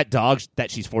that dog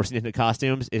that she's forcing into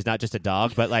costumes is not just a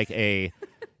dog, but like a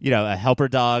helper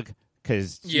dog,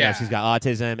 because she's got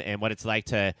autism, and what it's like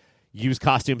to use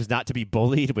costumes not to be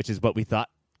bullied, which is what we thought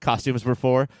costumes were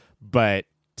for, but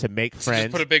to make friends.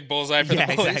 Just put a big bullseye for the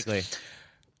bullies. Exactly.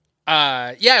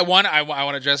 I want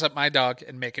to dress up my dog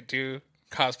and make it do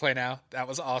cosplay now. That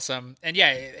was awesome. And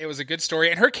it was a good story.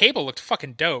 And her cable looked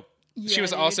fucking dope. Yeah, she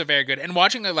was also very good. And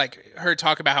watching her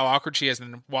talk about how awkward she is,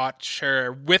 and then watch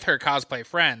her with her cosplay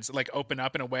friends like open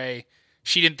up in a way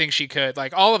she didn't think she could.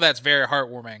 Like all of that's very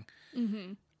heartwarming.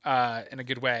 In a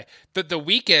good way. The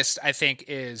weakest, I think,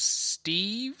 is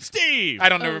Steve. I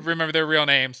don't remember their real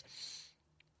names.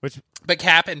 But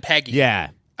Cap and Peggy.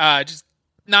 Yeah. Just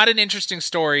not an interesting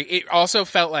story. It also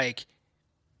felt like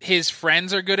his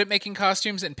friends are good at making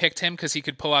costumes and picked him because he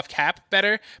could pull off Cap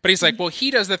better. But he's like, well, he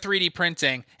does the 3D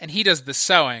printing and he does the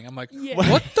sewing. I'm like,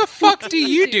 what the fuck do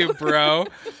you do, bro?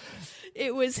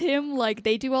 It was him, like,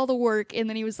 they do all the work, and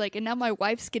then he was like, and now my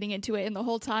wife's getting into it, and the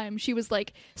whole time she was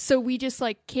like, so we just,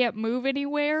 like, can't move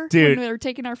anywhere when they're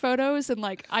taking our photos, and,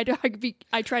 like, I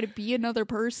try to be another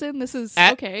person. This is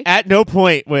okay. At no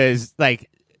point was, like,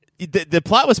 the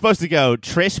plot was supposed to go,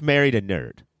 Trish married a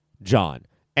nerd, John,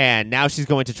 and now she's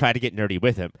going to try to get nerdy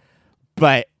with him.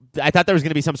 But I thought there was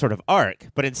going to be some sort of arc,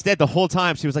 but instead the whole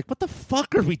time she was like, what the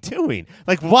fuck are we doing?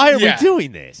 Like, why are we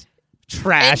doing this?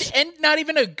 Trash. And not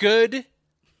even a good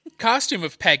costume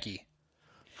of Peggy.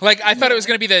 Like, I thought it was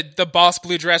going to be the boss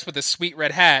blue dress with a sweet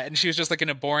red hat, and she was just like in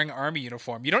a boring army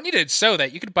uniform. You don't need to sew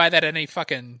that. You could buy that at any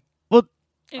fucking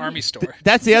army store.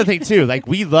 That's the other thing, too. Like,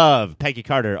 we love Peggy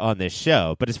Carter on this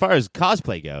show, but as far as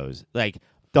cosplay goes, like,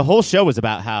 the whole show was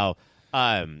about how,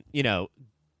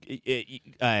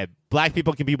 black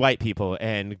people can be white people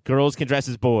and girls can dress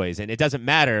as boys, and it doesn't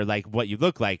matter like what you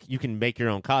look like, you can make your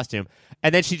own costume.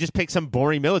 And then she just picked some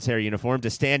boring military uniform to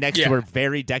stand next to her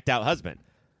very decked out husband.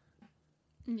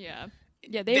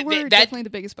 They were definitely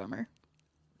the biggest bummer.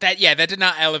 That did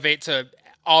not elevate to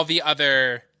all the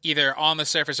other either on the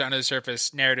surface or under the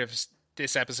surface narratives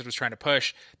this episode was trying to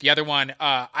push. The other one,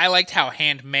 I liked how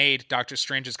handmade Doctor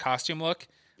Strange's costume looked.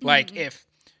 Like if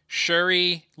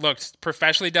Shuri looked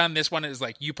professionally done, this one is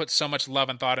like you put so much love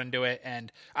and thought into it.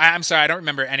 And I'm sorry, I don't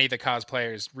remember any of the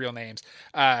cosplayers' real names.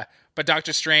 But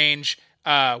Doctor Strange,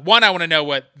 one, I want to know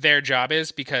what their job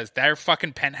is, because their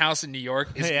fucking penthouse in New York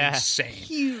is insane.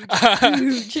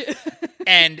 Huge.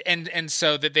 And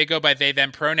so that they go by they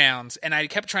them pronouns. And I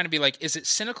kept trying to be like, is it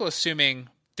cynical assuming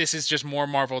this is just more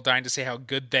Marvel dying to say how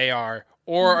good they are,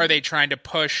 or are they trying to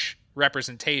push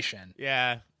representation?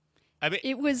 Yeah. I mean,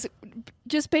 it was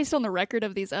just based on the record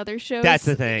of these other shows. That's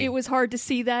the thing. It was hard to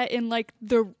see that in like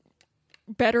the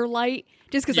better light,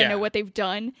 just because I know what they've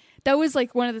done. That was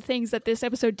like one of the things that this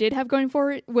episode did have going for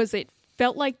it, was it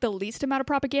felt like the least amount of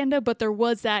propaganda, but there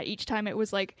was that each time. It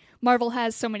was like, Marvel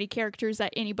has so many characters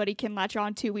that anybody can latch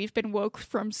on to. We've been woke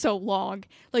from so long.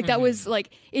 Like that was like,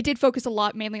 it did focus a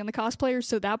lot mainly on the cosplayers,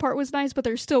 so that part was nice, but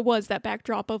there still was that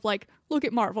backdrop of like, look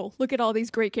at Marvel, look at all these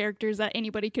great characters that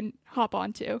anybody can hop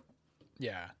onto.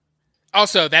 Yeah.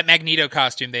 Also, that Magneto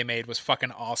costume they made was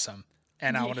fucking awesome,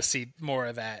 and I want to see more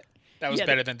of that. That was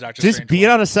better than Doctor Strange. Just be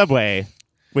on a subway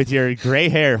with your gray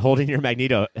hair holding your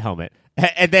Magneto helmet.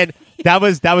 And then that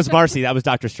was Marcy, that was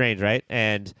Doctor Strange, right?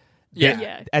 And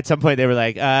Yeah. At some point, they were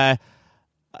like, yeah,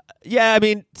 I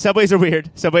mean, subways are weird.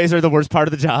 Subways are the worst part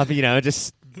of the job,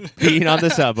 just being on the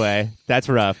subway. That's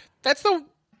rough. That's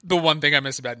the one thing I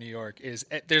miss about New York is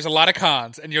there's a lot of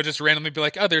cons, and you'll just randomly be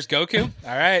like, oh, there's Goku?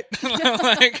 All right.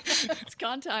 Like, It's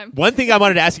con time. One thing I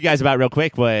wanted to ask you guys about real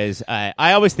quick was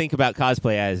I always think about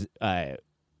cosplay as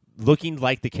looking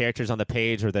like the characters on the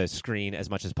page or the screen as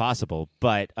much as possible.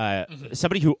 But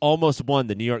somebody who almost won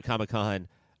the New York Comic Con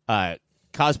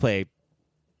cosplay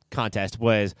contest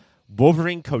was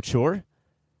Wolverine Couture.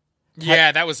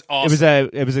 yeah, that was awesome.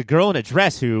 It was a girl in a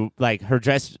dress who like her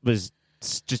dress was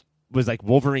like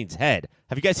Wolverine's head.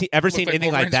 Have you guys ever seen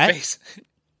anything like that? Face.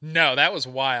 No, that was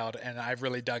wild, and I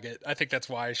really dug it. I think that's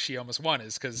why she almost won,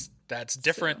 is because that's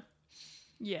different.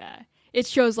 Yeah. It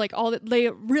shows like all that they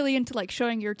really into like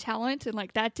showing your talent, and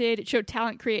like that it showed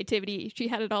talent, creativity. She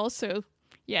had it all. So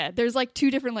yeah, there's like two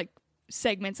different like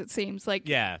segments, it seems like.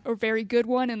 Yeah. A very good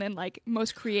one, and then like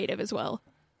most creative as well.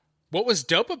 What was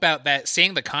dope about that,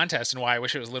 seeing the contest, and why I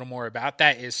wish it was a little more about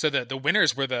that, is so the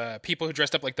winners were the people who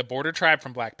dressed up like the Border Tribe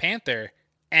from Black Panther,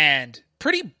 and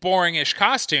pretty boring-ish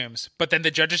costumes, but then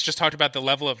the judges just talked about the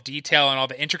level of detail and all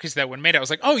the intricacies that were made. I was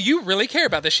like, oh, you really care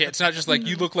about this shit. It's not just like,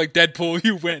 you look like Deadpool,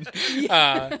 you win.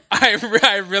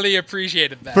 I really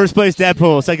appreciated that. First place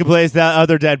Deadpool, second place that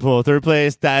other Deadpool, third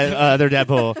place that other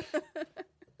Deadpool.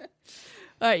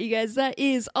 All right, you guys, that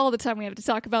is all the time we have to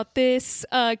talk about this.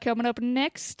 Coming up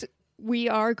next, we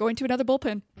are going to another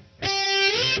bullpen.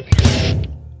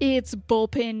 It's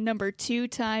bullpen number 2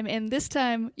 time, and this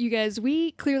time, you guys,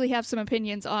 we clearly have some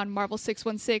opinions on Marvel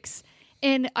 616,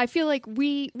 and I feel like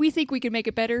we think we can make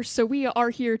it better, so we are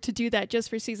here to do that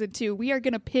just for Season 2. We are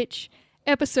going to pitch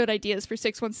episode ideas for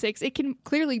 616. It can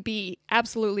clearly be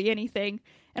absolutely anything,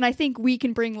 and I think we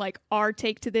can bring, like, our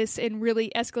take to this and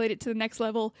really escalate it to the next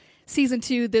level. Season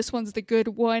 2, this one's the good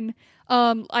one.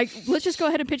 Let's just go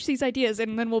ahead and pitch these ideas,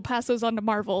 and then we'll pass those on to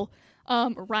Marvel.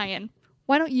 Ryan,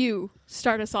 why don't you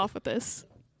start us off with this?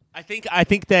 I think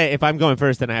that if I'm going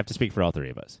first, then I have to speak for all three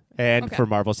of us. And Okay. for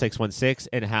Marvel 616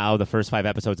 and how the first 5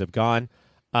 episodes have gone.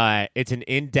 It's an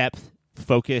in-depth,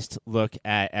 focused look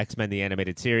at X-Men the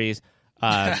animated series,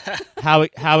 how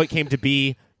it came to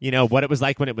be, what it was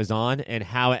like when it was on, and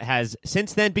how it has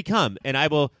since then become, and I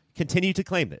will continue to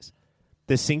claim this,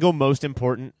 the single most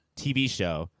important TV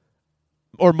show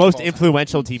or most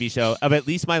influential TV show of at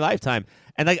least my lifetime.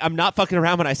 And like, I'm not fucking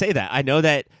around when I say that. I know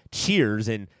that Cheers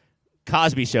and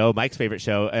Cosby Show, Mike's favorite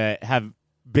show, have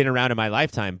been around in my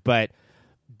lifetime. But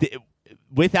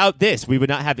without this, we would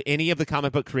not have any of the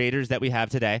comic book creators that we have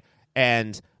today.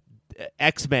 And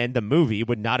X-Men, the movie,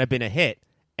 would not have been a hit.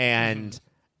 And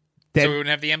then, so we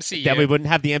wouldn't have the MCU. Then we wouldn't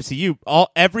have the MCU.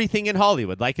 Everything in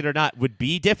Hollywood, like it or not, would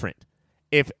be different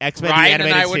if X-Men the Ryan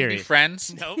animated and I wouldn't series. be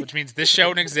friends, which means this show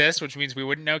wouldn't exist, which means we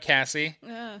wouldn't know Cassie.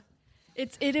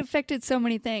 It affected so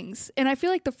many things. And I feel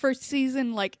like the first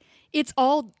season, like,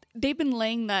 they've been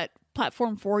laying that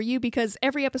platform for you because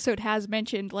every episode has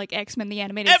mentioned, like, X-Men the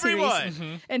animated series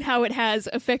and how it has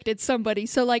affected somebody.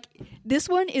 So, like, this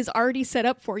one is already set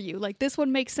up for you. Like, this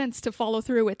one makes sense to follow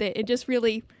through with it and just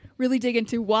really, really dig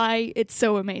into why it's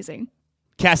so amazing.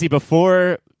 Cassie,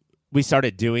 before we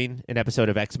started doing an episode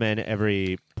of X-Men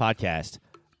every podcast,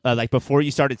 like before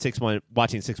you started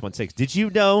watching 616,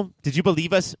 did you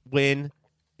believe us when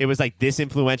it was like this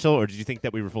influential, or did you think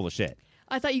that we were full of shit?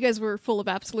 I thought you guys were full of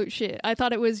absolute shit. I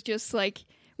thought it was just like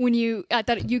I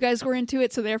thought you guys were into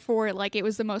it, so therefore, like, it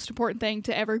was the most important thing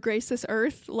to ever grace this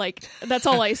earth. Like, that's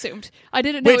all I assumed. I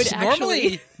didn't know it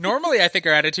actually. Normally, I think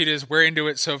our attitude is we're into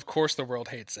it, so of course the world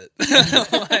hates it.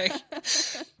 Like,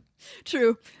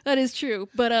 True, that is true.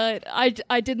 But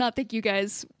I did not think you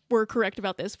guys were correct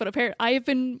about this. But apparently, I have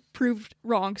been proved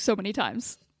wrong so many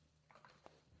times.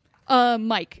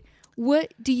 Mike,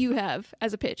 what do you have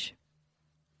as a pitch?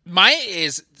 my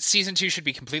is season 2 should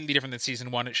be completely different than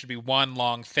season 1. It should be one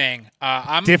long thing.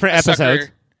 I'm Different a sucker-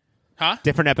 episodes. Huh?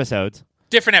 Different episodes.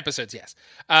 Different episodes, yes.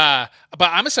 But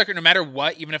I'm a sucker no matter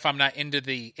what, even if I'm not into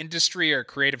the industry or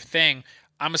creative thing.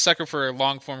 I'm a sucker for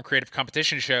long-form creative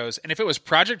competition shows. And if it was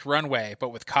Project Runway, but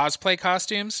with cosplay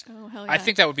costumes, Oh, hell yeah. I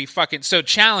think that would be fucking... So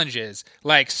challenges.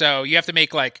 Like, so you have to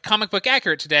make, like, comic book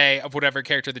accurate today of whatever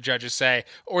character the judges say.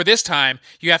 Or this time,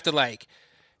 you have to, like,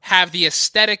 have the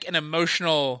aesthetic and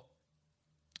emotional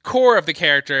core of the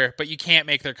character, but you can't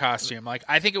make their costume. Like,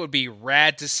 I think it would be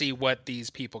rad to see what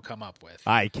these people come up with.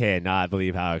 I cannot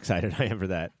believe how excited I am for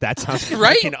that. That sounds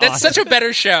Right? freaking That's awesome. such a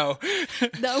better show.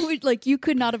 That would, like, you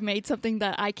could not have made something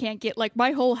that I can't get. Like,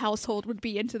 my whole household would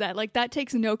be into that. Like, that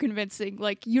takes no convincing.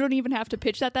 Like, you don't even have to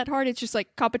pitch that hard. It's just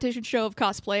like competition show of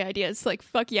cosplay ideas. Like,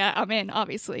 fuck yeah, I'm in,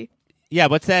 obviously. Yeah,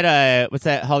 what's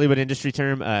that Hollywood industry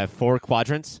term? 4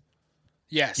 quadrants.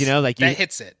 Yes. Like that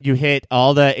hits it. You hit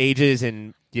all the ages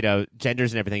and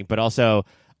genders and everything, but also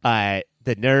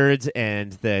the nerds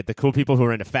and the cool people who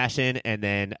are into fashion, and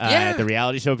then the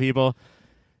reality show people.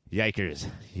 Yikers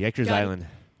Island.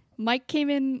 Mike came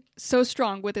in so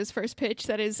strong with his first pitch.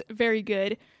 That is very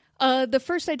good. The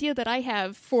first idea that I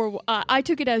have for I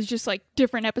took it as just like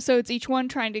different episodes, each one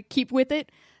trying to keep with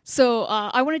it. So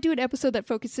I want to do an episode that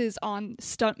focuses on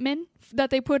stuntmen that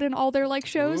they put in all their like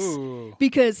shows. Ooh.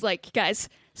 Because like guys,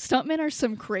 stuntmen are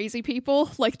some crazy people.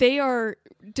 Like they are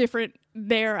different.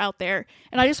 They're out there,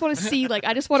 and I just want to see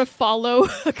I just want to follow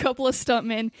a couple of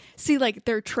stuntmen, see like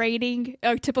their training,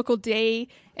 a typical day,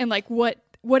 and like what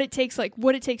it takes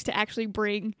to actually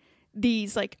bring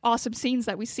these like awesome scenes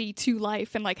that we see to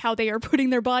life, and like how they are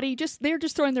putting their body they're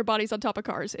just throwing their bodies on top of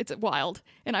cars. It's wild,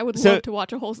 and I would love to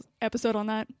watch a whole episode on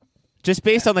that. Just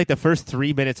based on like the first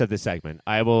 3 minutes of this segment,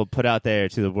 I will put out there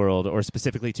to the world, or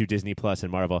specifically to Disney Plus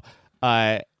and Marvel,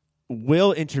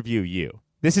 we'll interview you.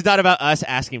 This is not about us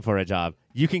asking for a job.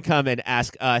 You can come and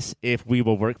ask us if we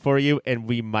will work for you, and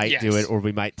we might do it, or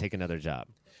we might take another job.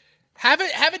 Have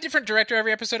a different director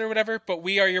every episode or whatever, but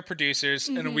we are your producers,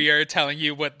 and we are telling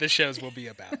you what the shows will be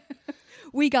about.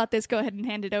 We got this. Go ahead and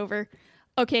hand it over.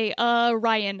 Okay,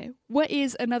 Ryan, what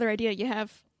is another idea you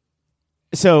have?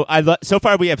 So so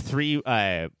far we have 3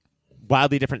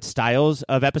 wildly different styles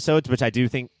of episodes, which I do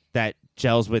think that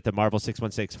gels with the Marvel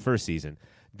 616 first season.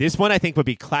 This one I think would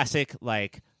be classic,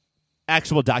 like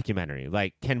actual documentary,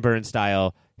 like Ken Burns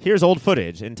style. Here's old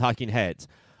footage and talking heads.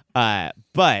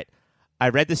 But I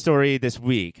read the story this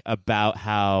week about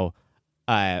how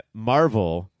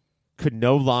Marvel could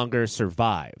no longer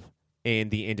survive in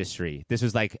the industry. This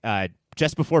was like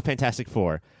just before Fantastic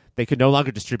Four. They could no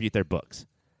longer distribute their books.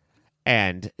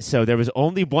 And so there was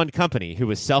only one company who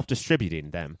was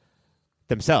self-distributing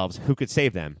themselves who could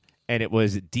save them, and it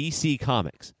was DC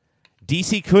Comics.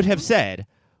 DC could have said,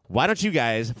 why don't you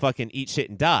guys fucking eat shit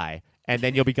and die, and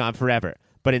then you'll be gone forever.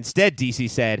 But instead, DC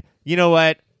said, you know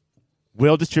what?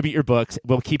 We'll distribute your books,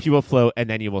 we'll keep you afloat, and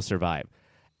then you will survive.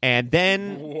 And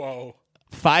then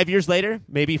 5 years later,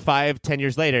 maybe 5-10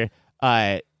 years later,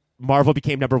 Marvel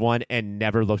became number 1 and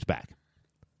never looked back.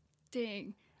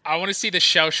 Dang. I want to see the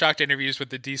shell-shocked interviews with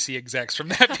the DC execs from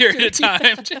that period of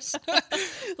time. Just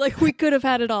like we could have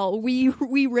had it all. We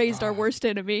raised our worst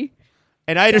enemy.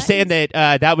 And I understand that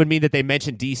that would mean that they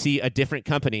mentioned DC, a different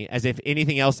company, as if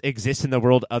anything else exists in the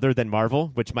world other than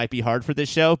Marvel, which might be hard for this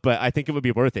show, but I think it would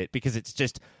be worth it because it's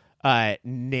just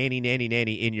nanny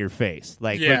in your face.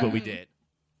 Like, look what we did.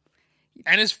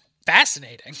 And it's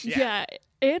fascinating. Yeah.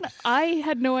 And I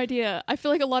had no idea. I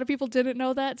feel like a lot of people didn't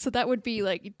know that, so that would be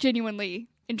like genuinely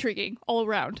intriguing all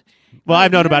around. Well,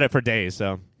 I've known about it for days,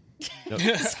 so. Look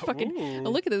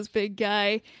at this big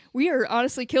guy. We are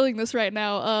honestly killing this right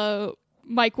now.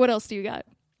 Mike, what else do you got?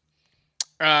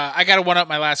 I got to one up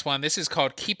my last one. This is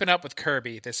called Keeping Up with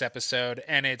Kirby, this episode,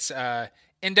 and it's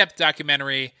in-depth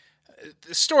documentary.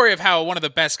 The story of how one of the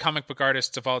best comic book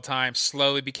artists of all time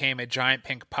slowly became a giant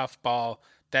pink puffball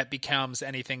that becomes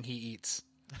anything he eats.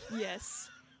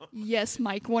 Yes,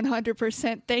 Mike,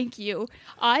 100%. Thank you.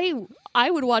 I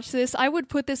would watch this. I would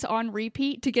put this on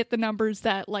repeat to get the numbers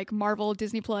that like Marvel,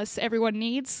 Disney Plus, everyone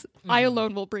needs. I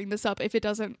alone will bring this up if it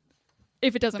doesn't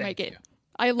make it.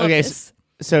 I love this.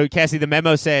 So Cassie, the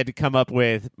memo said come up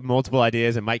with multiple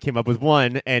ideas, and Mike came up with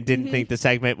one and didn't think the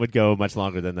segment would go much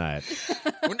longer than that.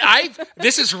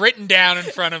 This is written down in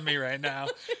front of me right now.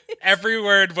 Every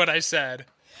word what I said.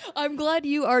 I'm glad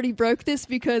you already broke this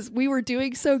because we were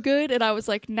doing so good, and I was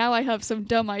like, now I have some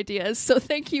dumb ideas. So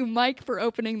thank you, Mike, for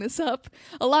opening this up.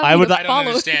 I don't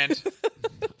understand.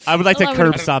 I would like to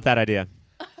curb stomp that idea.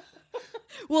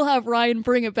 We'll have Ryan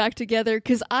bring it back together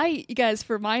because you guys,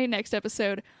 for my next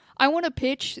episode, I want to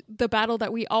pitch the battle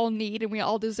that we all need and we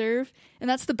all deserve, and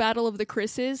that's the battle of the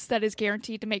Chris's that is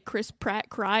guaranteed to make Chris Pratt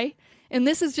cry. And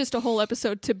this is just a whole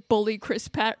episode to bully Chris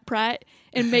Pratt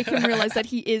and make him realize that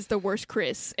he is the worst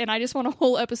Chris. And I just want a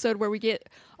whole episode where we get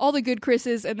all the good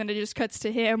Chris's and then it just cuts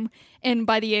to him. And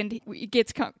by the end, it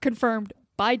gets confirmed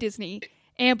by Disney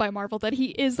and by Marvel that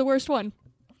he is the worst one.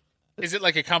 Is it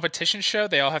like a competition show?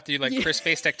 They all have to do like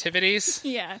Chris-based activities?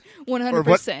 Yeah,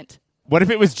 100%. What if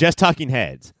it was just talking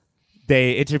heads?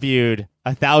 They interviewed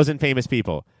 1,000 famous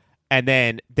people, and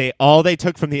then all they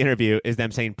took from the interview is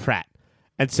them saying Pratt.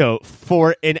 And so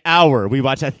for an hour, we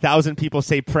watch 1,000 people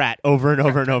say Pratt over and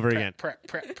over and over again. Pratt.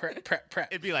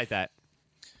 It'd be like that.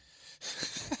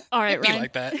 All right, It'd be Ryan.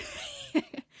 like that.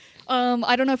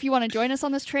 I don't know if you want to join us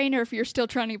on this train or if you're still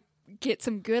trying to get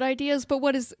some good ideas, but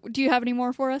do you have any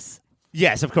more for us?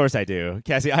 Yes, of course I do.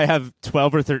 Cassie, I have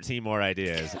 12 or 13 more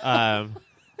ideas.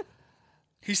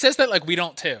 He says that like we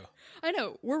don't too. I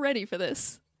know. We're ready for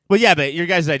this. Well, yeah, but your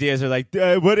guys' ideas are like,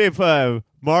 what if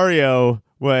Mario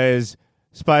was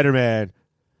Spider-Man,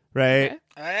 right?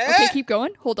 Okay, keep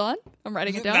going. Hold on. I'm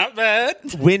writing it down. Not bad.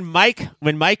 When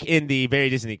Mike in the Very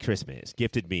Disney Christmas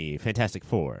gifted me Fantastic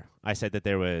Four, I said that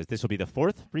this will be the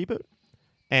 4th reboot.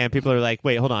 And people are like,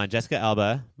 wait, hold on. Jessica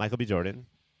Alba, Michael B. Jordan.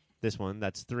 This one,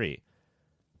 that's 3.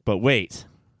 But wait,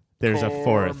 there's a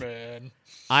 4th. Man.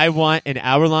 I want an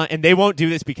hour-long, and they won't do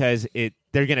this because they're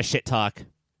going to shit-talk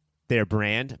their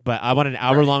brand, but I want an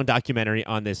hour-long documentary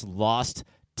on this lost,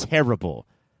 terrible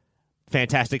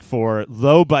Fantastic Four,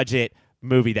 low-budget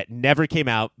movie that never came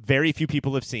out. Very few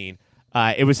people have seen.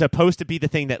 It was supposed to be the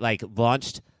thing that like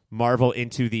launched Marvel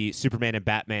into the Superman and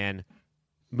Batman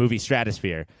movie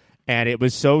stratosphere, and it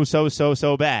was so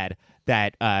bad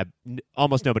that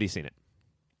almost nobody's seen it.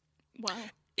 Wow.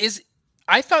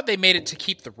 I thought they made it to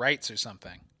keep the rights or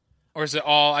something. Or is it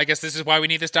all, I guess this is why we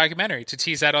need this documentary, to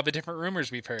tease out all the different rumors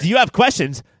we've heard. Do you have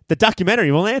questions? The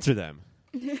documentary will answer them.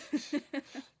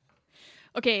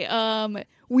 Okay,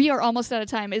 we are almost out of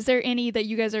time. Is there any that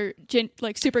you guys are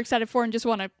super excited for and just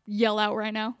want to yell out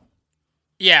right now?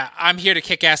 Yeah, I'm here to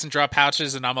kick ass and draw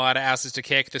pouches, and I'm a lot of asses to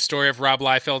kick. The story of Rob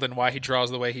Liefeld and why he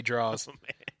draws the way he draws.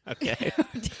 Okay.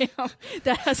 Damn,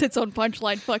 that has its own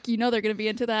punchline. Fuck, you know they're going to be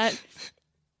into that.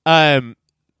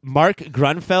 Mark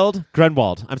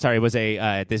Grunwald, I'm sorry, was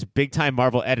a this big-time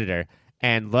Marvel editor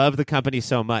and loved the company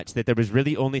so much that there was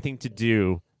really only thing to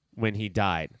do when he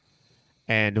died.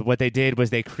 And what they did was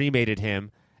they cremated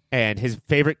him, and his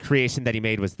favorite creation that he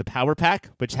made was the Power Pack,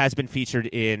 which has been featured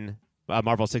in a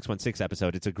Marvel 616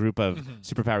 episode. It's a group of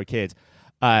superpowered kids.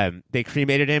 They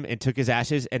cremated him and took his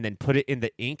ashes and then put it in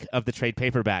the ink of the trade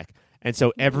paperback. And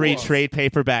so every trade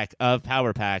paperback of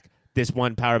Power Pack, this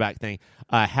one Power Pack thing,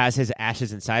 has his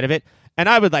ashes inside of it. And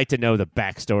I would like to know the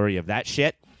backstory of that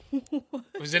shit. It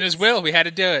was in his will. We had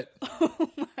to do it. Oh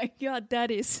my god,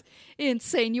 that is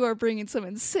insane. You are bringing some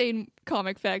insane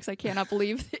comic facts. I cannot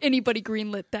believe anybody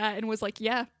greenlit that and was like,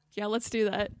 yeah, let's do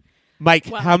that. Mike,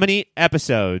 Wow. How many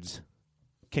episodes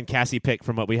can Cassie pick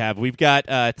from what we have? We've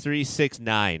got 3, 6,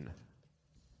 9.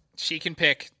 She can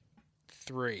pick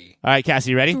 3. All right,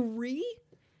 Cassie, you ready? 3?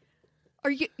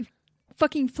 Are you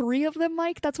fucking 3 of them,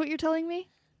 Mike? That's what you're telling me?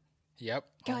 Yep,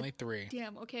 God only 3.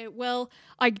 Damn, okay. Well,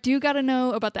 I do got to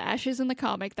know about the ashes in the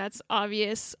comic. That's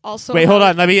obvious. Also, Wait, hold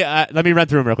on. Let me run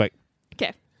through them real quick.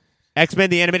 Okay. X-Men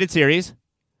the Animated Series,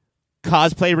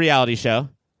 Cosplay Reality Show,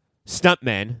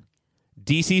 Stuntmen,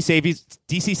 DC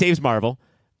Saves Marvel,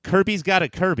 Kirby's Got a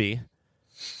Kirby.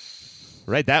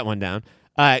 Write that one down.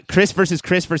 Chris versus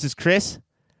Chris versus Chris,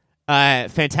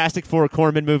 Fantastic Four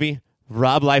Corman movie,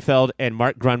 Rob Liefeld, and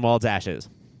Mark Grunwald's Ashes.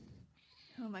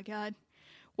 Oh my god.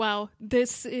 Wow,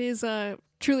 this is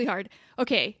truly hard.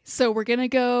 Okay, so we're gonna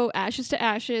go ashes to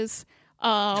ashes.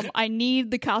 I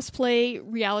need the cosplay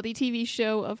reality TV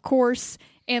show, of course,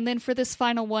 and then for this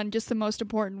final one, just the most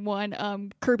important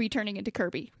one, Kirby turning into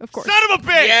Kirby, of course. Son of a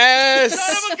bitch! Yes!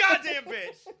 Son of a goddamn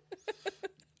bitch!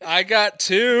 I got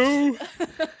 2.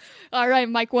 All right,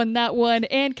 Mike won that one.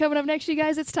 And coming up next, you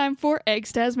guys, it's time for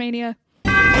Eggs Tasmania.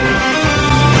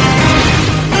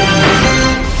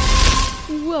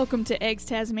 Welcome to Eggs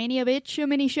Tasmania, bitch, a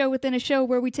mini show within a show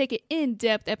where we take an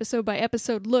in-depth,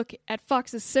 episode-by-episode look at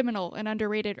Fox's seminal and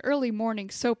underrated early morning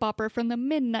soap opera from the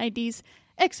mid-90s,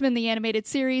 X-Men the Animated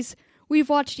Series. We've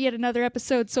watched yet another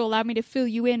episode, so allow me to fill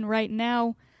you in right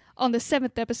now. On the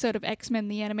 7th episode of X-Men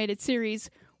the Animated Series,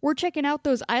 we're checking out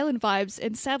those island vibes,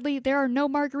 and sadly, there are no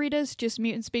margaritas, just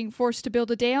mutants being forced to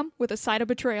build a dam with a side of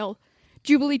betrayal.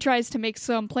 Jubilee tries to make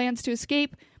some plans to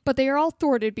escape, but they are all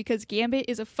thwarted because Gambit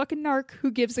is a fucking narc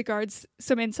who gives the guards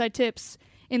some inside tips.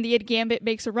 In the end, Gambit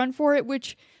makes a run for it,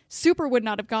 which super would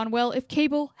not have gone well if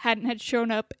Cable hadn't had shown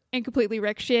up and completely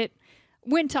wrecked shit.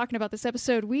 When talking about this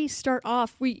episode, we start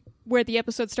off where the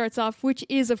episode starts off, which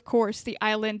is, of course, the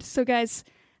island. So, guys,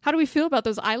 how do we feel about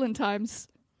those island times?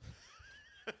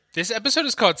 This episode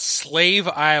is called Slave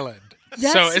Island.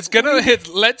 That's it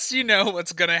lets you know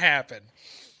what's gonna happen.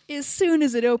 As soon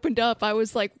as it opened up, I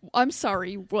was like, I'm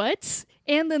sorry, what?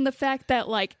 And then the fact that,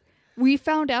 like, we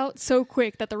found out so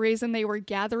quick that the reason they were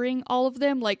gathering all of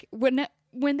them, like, when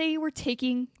they were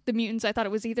taking the mutants, I thought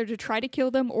it was either to try to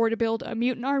kill them or to build a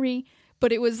mutant army,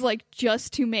 but it was, like,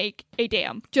 just to make a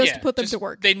dam, to put them to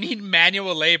work. They need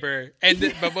manual labor.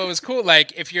 But what was cool,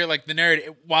 like, if you're, like, the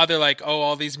nerd, while they're, like, oh,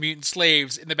 all these mutant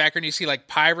slaves, in the background you see, like,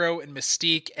 Pyro and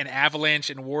Mystique and Avalanche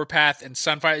and Warpath and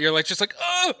Sunfire. You're, like, just like,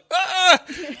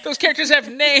 those characters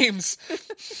have names.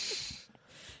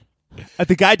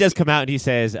 The guy does come out and he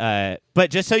says, but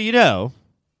just so you know,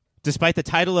 despite the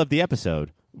title of the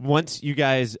episode, once you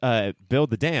guys build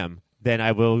the dam, then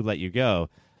I will let you go.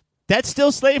 That's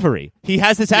still slavery. He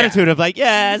has this attitude of like,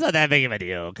 yeah, it's not that big of a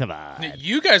deal. Come on.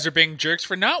 You guys are being jerks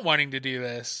for not wanting to do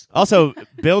this. Also,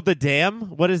 build the dam.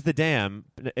 What is the dam?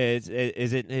 Is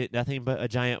it nothing but a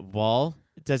giant wall?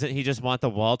 Doesn't he just want the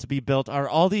wall to be built? Are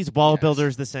all these wall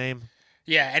builders the same?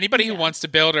 Yeah, anybody who wants to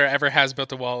build or ever has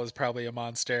built a wall is probably a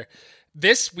monster.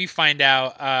 This, we find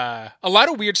out, a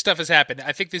lot of weird stuff has happened.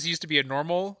 I think this used to be a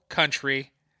normal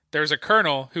country. There's a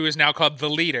colonel who is now called the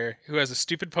leader, who has a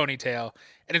stupid ponytail.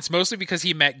 And it's mostly because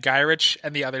he met Gyrich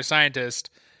and the other scientist.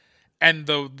 And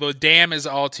the dam is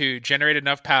all to generate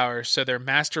enough power so their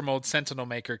master mold sentinel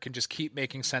maker can just keep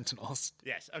making sentinels.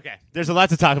 Yes. Okay. There's a lot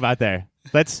to talk about there.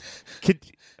 Can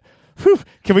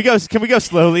we go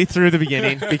slowly through the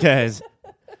beginning because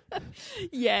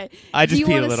Yeah. I just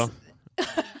peed a little.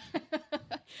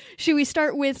 Should we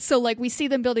start with, so like we see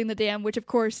them building the dam, which of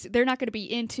course they're not going to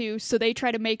be into, so they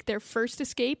try to make their first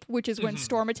escape, which is when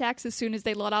Storm attacks as soon as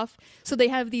they let off. So they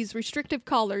have these restrictive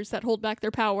collars that hold back their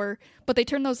power, but they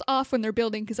turn those off when they're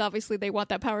building because obviously they want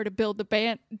that power to build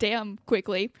the dam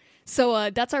quickly. So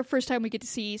that's our first time we get to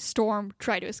see Storm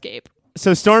try to escape.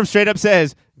 So Storm straight up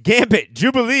says, Gambit,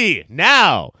 Jubilee,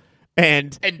 now!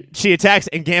 And she attacks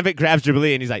and Gambit grabs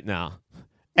Jubilee and he's like, no.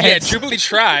 Yeah, Jubilee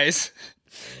tries.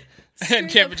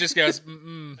 And Gambit just goes,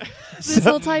 This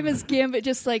whole time is Gambit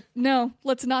just like, no,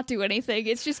 let's not do anything.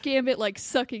 It's just Gambit like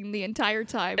sucking the entire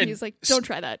time. And he's like, don't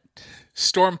try that.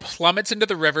 Storm plummets into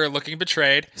the river looking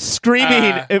betrayed.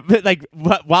 Screaming, like,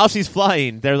 while she's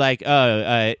flying, they're like,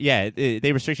 yeah,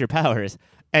 they restrict your powers.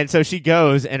 And so she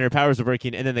goes and her powers are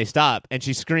working and then they stop and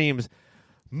she screams,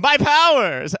 my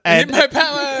powers! And my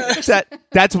powers!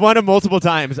 That's one of multiple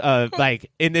times,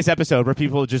 like in this episode, where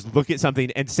people just look at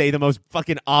something and say the most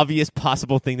fucking obvious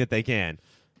possible thing that they can.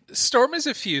 Storm is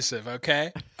effusive,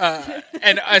 okay?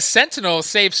 And a sentinel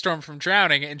saves Storm from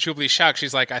drowning, and Jubilee's shocked.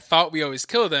 She's like, I thought we always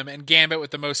kill them. And Gambit,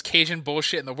 with the most Cajun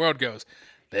bullshit in the world, goes,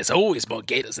 there's always more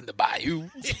gators in the bayou.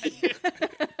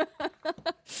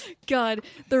 God,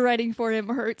 the writing for him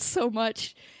hurts so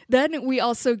much. Then we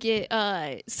also get,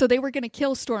 so they were going to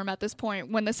kill Storm at this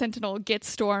point when the Sentinel gets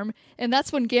Storm, and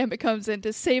that's when Gambit comes in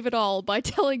to save it all by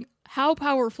telling how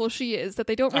powerful she is, that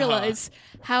they don't realize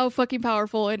how fucking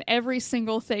powerful in every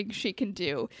single thing she can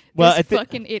do. Well, this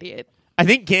fucking idiot. I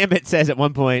think Gambit says at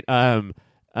one point,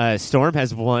 Storm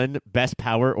has won Best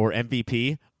Power or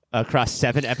MVP across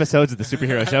 7 episodes of the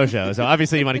Superhero Show. So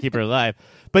obviously you want to keep her alive.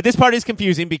 But this part is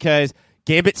confusing because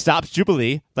Gambit stops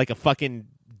Jubilee like a fucking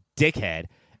dickhead.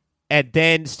 And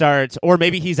then starts, or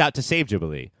maybe he's out to save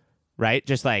Jubilee, right?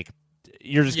 Just like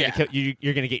you're just gonna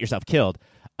you're gonna get yourself killed,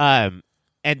 and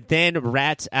then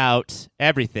rats out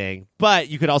everything. But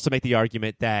you could also make the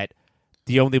argument that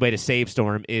the only way to save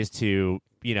Storm is to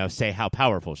say how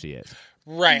powerful she is.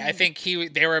 Right. I think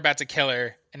they were about to kill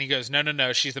her, and he goes,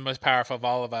 no, she's the most powerful of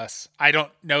all of us. I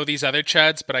don't know these other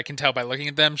chuds, but I can tell by looking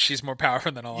at them, she's more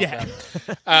powerful than all of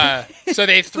them. So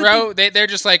they they're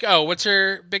just like, oh, what's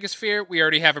her biggest fear? We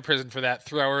already have a prison for that.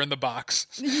 Throw her in the box.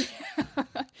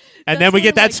 And then we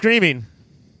get that screaming.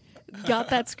 Got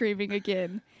that screaming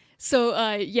again.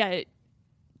 So,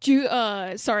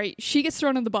 she gets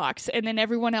thrown in the box, and then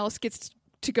everyone else gets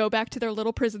to go back to their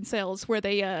little prison cells where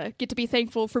they get to be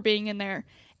thankful for being in there.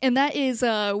 And that is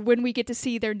when we get to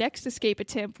see their next escape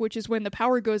attempt, which is when the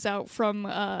power goes out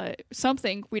from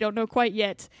something. We don't know quite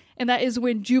yet. And that is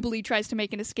when Jubilee tries to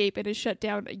make an escape and is shut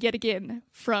down yet again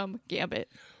from Gambit.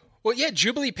 Well, yeah,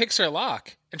 Jubilee picks her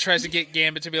lock and tries to get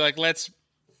Gambit to be like, let's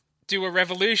do a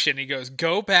revolution. He goes,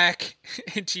 go back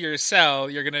into your cell.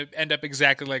 You're going to end up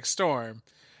exactly like Storm.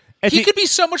 He could be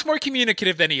so much more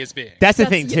communicative than he is being. That's the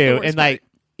thing, too. And like,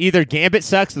 either Gambit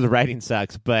sucks or the writing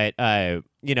sucks, but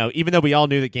even though we all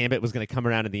knew that Gambit was going to come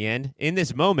around in the end, in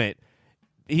this moment,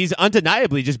 he's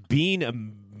undeniably just being a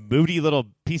moody little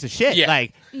piece of shit. Yeah.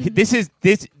 Like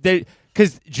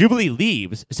because Jubilee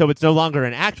leaves, so it's no longer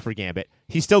an act for Gambit.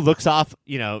 He still looks off,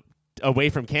 away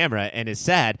from camera and is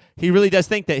sad. He really does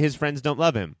think that his friends don't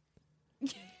love him.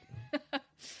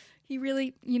 He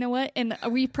really, you know what? And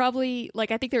we probably,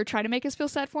 I think they were trying to make us feel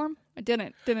sad for him. I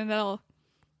didn't at all.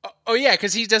 Oh, yeah,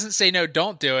 because he doesn't say, no,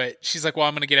 don't do it. She's like, well,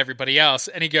 I'm going to get everybody else.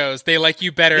 And he goes, they like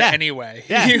you better anyway.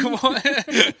 Yeah.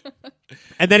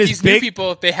 And then these new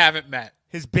people they haven't met.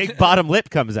 His big bottom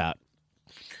lip comes out.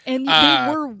 And they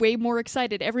were way more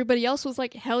excited. Everybody else was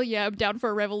like, hell yeah, I'm down for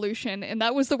a revolution. And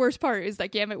that was the worst part, is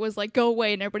that Gambit was like, go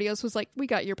away. And everybody else was like, we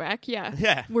got your back.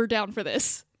 Yeah. We're down for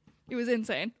this. It was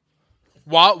insane.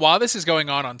 While this is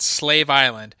going on Slave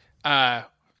Island,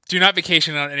 do not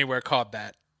vacation on anywhere called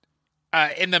that.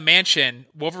 in the mansion,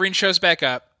 Wolverine shows back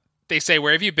up. They say,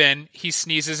 "Where have you been?" He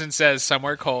sneezes and says,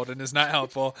 "Somewhere cold," and is not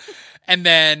helpful. And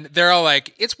then they're all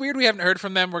like, "It's weird we haven't heard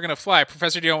from them. We're going to fly.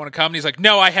 Professor, do you don't want to come?" And he's like,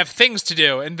 "No, I have things to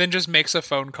do." And then just makes a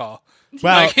phone call.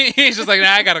 Well, Like, he's just like,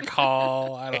 "Nah, I got a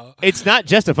call." I don't know. it's not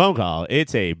just a phone call;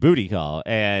 it's a booty call,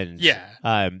 and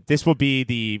Yeah. this will be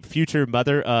the future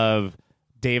mother of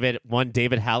David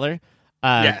Haller.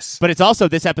 Yes. But it's also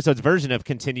this episode's version of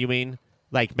continuing,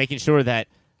 like making sure that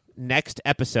next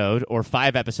episode or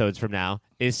 5 episodes from now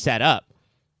is set up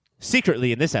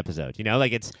secretly in this episode. You know,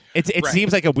 like it Right.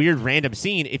 seems like a weird random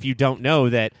scene if you don't know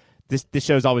that this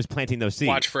show's always planting those seeds.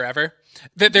 Watch forever.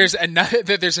 There's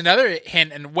another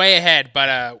hint and way ahead,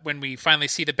 but when we finally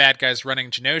see the bad guys running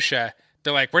Genosha,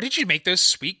 they're like, "Where did you make those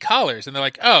sweet collars?" And they're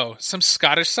like, "Oh, some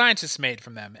Scottish scientists made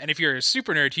from them." And if you're a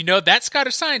super nerd, you know that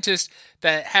Scottish scientist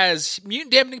that has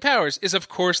mutant dampening powers is, of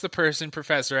course, the person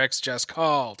Professor X just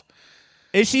called.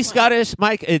 Is she Scottish,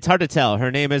 Mike? It's hard to tell.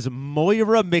 Her name is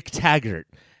Moira McTaggart.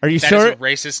 Are you That sure? is a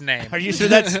racist name. Are you sure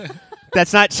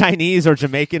that's not Chinese or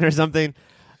Jamaican or something?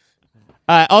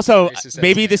 Also, Racist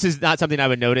maybe as this is not something I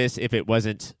would notice if it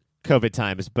wasn't COVID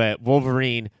times, but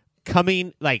Wolverine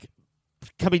coming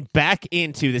back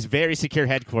into this very secure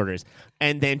headquarters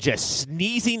and then just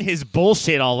sneezing his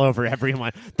bullshit all over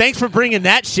everyone. Thanks for bringing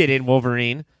that shit in,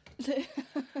 Wolverine.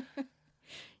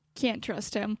 Can't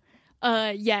trust him.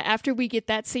 After we get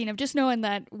that scene of just knowing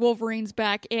that Wolverine's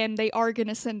back and they are going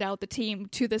to send out the team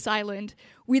to this island,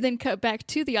 we then cut back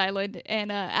to the island,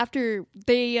 and after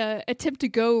they attempt to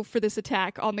go for this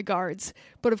attack on the guards,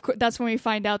 but of course that's when we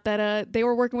find out that they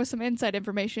were working with some inside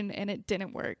information and it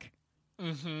didn't work.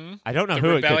 Mm-hmm. I don't know The who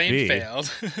it could rebellion be.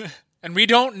 failed. And we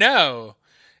don't know.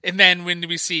 And then when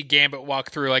we see Gambit walk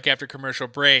through, like after commercial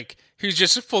break, he's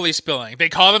just fully spilling. They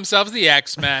call themselves the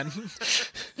X-Men.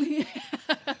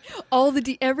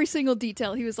 Every single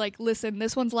detail. He was like, "Listen,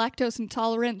 this one's lactose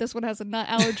intolerant. This one has a nut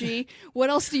allergy. What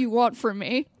else do you want from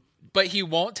me?" But he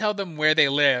won't tell them where they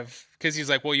live because he's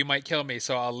like, "Well, you might kill me,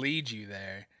 so I'll lead you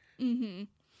there." Mm-hmm.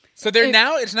 So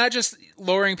it's not just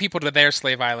luring people to their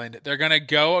slave island. They're going to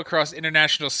go across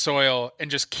international soil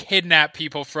and just kidnap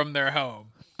people from their home.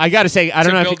 I gotta say, I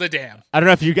don't know build a dam. I don't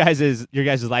know if your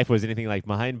guys' life was anything like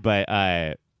mine,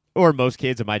 but or most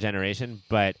kids of my generation,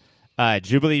 but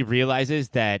Jubilee realizes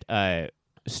that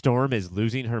Storm is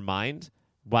losing her mind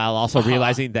while also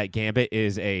realizing that Gambit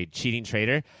is a cheating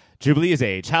traitor. Jubilee is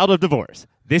a child of divorce.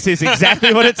 This is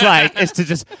exactly what it's like, is to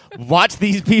just watch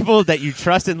these people that you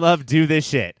trust and love do this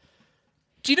shit.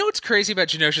 Do you know what's crazy about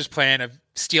Genosha's plan of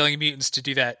stealing mutants to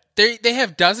do that? They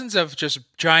have dozens of just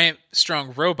giant,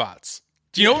 strong robots.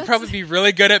 Do you know what would probably be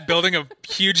really good at building a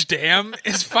huge dam?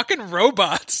 Is fucking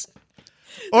robots.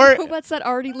 Or Robots that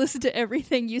already listen to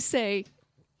everything you say.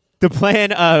 the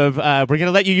plan of we're going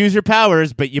to let you use your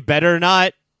powers, but you better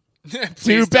not Please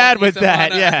too don't bad use with them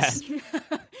that. on Yeah. us.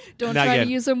 Don't Not try good.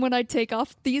 to use them when I take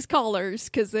off these collars,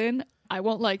 because then I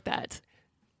won't like that.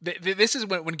 This is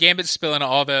when Gambit's spilling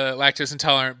all the lactose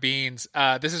intolerant beans.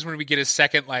 This is when we get his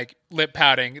second lip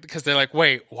pouting because they're like,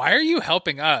 "Wait, why are you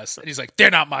helping us?" And he's like,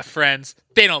 "They're not my friends.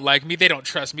 They don't like me. They don't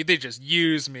trust me. They just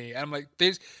use me." And I'm like,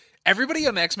 everybody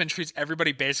on the X-Men treats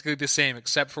everybody basically the same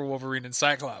except for Wolverine and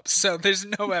Cyclops. So there's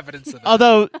no evidence of that.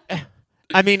 Although,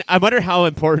 I mean, I wonder how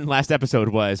important last episode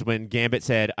was when Gambit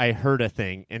said, "I heard a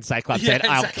thing," and Cyclops said,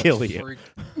 "I'll kill you."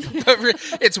 But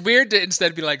it's weird to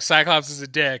instead be like, Cyclops is a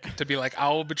dick, to be like, "I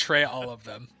will betray all of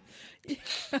them."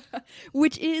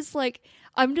 Which is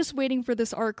I'm just waiting for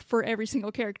this arc for every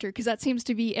single character, because that seems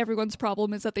to be everyone's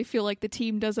problem, is that they feel like the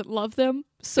team doesn't love them.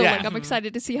 So Yeah. I'm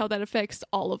excited to see how that affects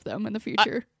all of them in the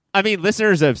future. I mean,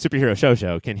 listeners of Superhero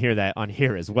Show can hear that on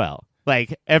here as well.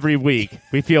 Like, every week,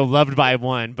 we feel loved by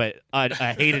one, but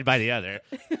hated by the other.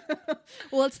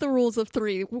 Well, it's the rules of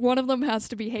 3. One of them has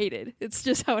to be hated. It's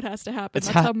just how it has to happen. It's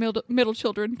That's how middle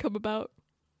children come about.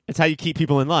 It's how you keep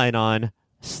people in line on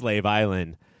Slave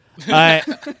Island.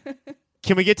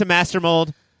 Can we get to Master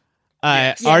Mold?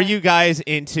 Yes. Are Yeah. you guys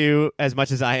into, as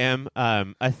much as I am,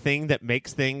 a thing that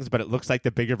makes things, but it looks like the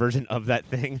bigger version of that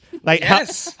thing? Like,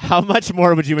 Yes. how much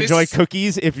more would you enjoy This-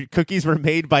 cookies if cookies were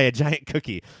made by a giant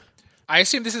cookie? I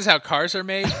assume this is how cars are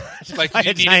made. Like, by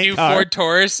you a need a giant new car. Ford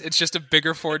Taurus. It's just a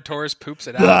bigger Ford Taurus poops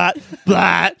it out. Blah,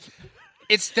 blah.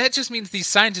 That just means these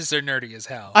scientists are nerdy as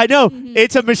hell. I know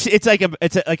it's a machine. It's like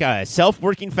a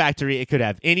self-working factory. It could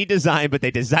have any design, but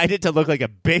they designed it to look like a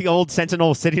big old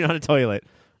sentinel sitting on a toilet.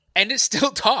 And it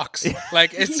still talks.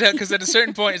 Like, it's because at a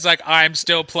certain point, it's like, I'm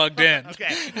still plugged in.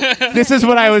 Okay, this is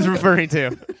what I was referring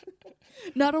to.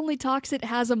 Not only talks, it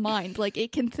has a mind. Like,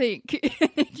 it can think.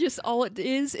 Just all it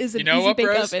is an You know easy what, bake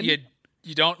bros? oven.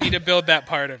 You don't need to build that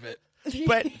part of it.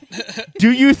 But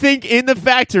do you think in the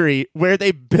factory where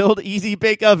they build Easy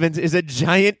Bake Ovens is a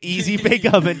giant Easy Bake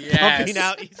Oven Yes. pumping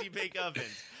out Easy Bake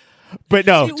Ovens? But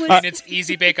no, It was- And it's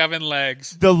Easy Bake Oven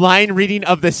legs. the line reading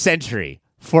of the century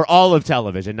for all of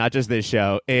television, not just this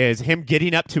show, is him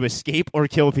getting up to escape or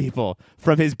kill people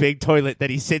from his big toilet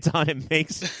that he sits on and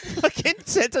makes fucking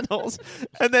sentinels,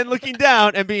 and then looking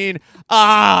down and being,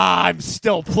 I'm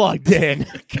still plugged in.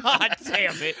 God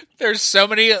damn it. There's so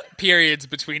many periods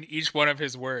between each one of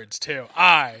his words, too.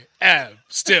 I am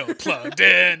still plugged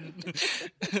in.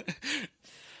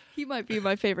 He might be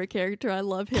my favorite character. I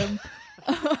love him.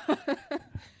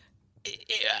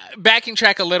 Backing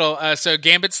track a little, so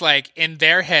Gambit's like, in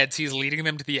their heads, he's leading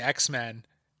them to the X-Men.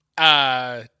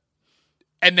 And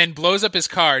then blows up his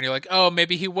car, and you're like, oh,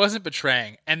 maybe he wasn't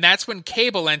betraying. And that's when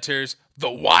Cable enters,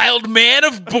 the wild man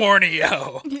of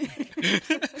Borneo.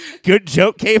 Good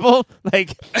joke, Cable.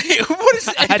 Like, What is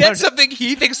I don't that's know. something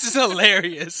he thinks is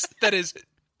hilarious. That is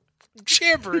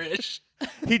gibberish.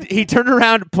 he turned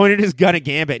around, pointed his gun at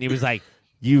Gambit, and he was like,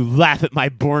 you laugh at my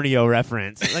Borneo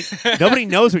reference. Like, nobody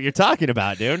knows what you're talking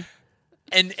about, dude.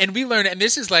 And we learn, and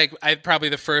this is like probably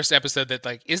the first episode that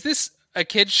like, is this a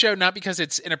kid's show? Not because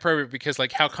it's inappropriate, because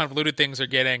like how convoluted things are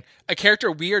getting. A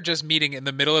character we are just meeting in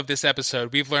the middle of this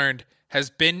episode, we've learned has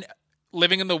been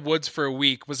living in the woods for a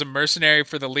week, was a mercenary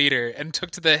for the leader, and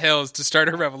took to the hills to start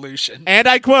a revolution. And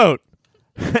I quote,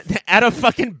 at a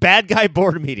fucking bad guy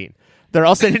board meeting, they're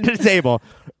all sitting at a table,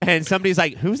 and somebody's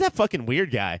like, who's that fucking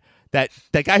weird guy? That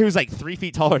guy who's like 3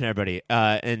 feet taller than everybody.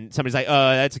 And somebody's like,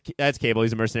 oh, that's Cable.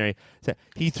 He's a mercenary. So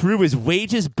he threw his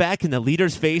wages back in the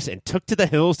leader's face and took to the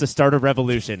hills to start a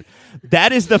revolution.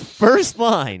 That is the first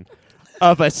line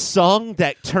of a song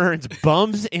that turns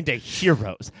bums into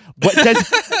heroes. What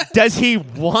does he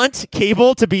want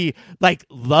Cable to be like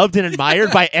loved and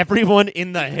admired by everyone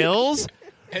in the hills?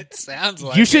 It sounds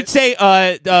like You should it. say,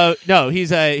 no,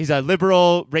 he's a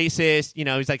liberal, racist,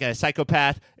 he's like a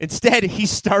psychopath. Instead, he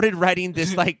started writing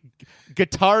this like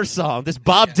guitar song, this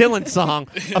Bob Dylan song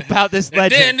about this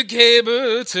legend. Then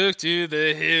Cable took to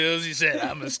the hills. He said,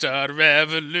 I'm going to start a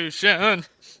revolution.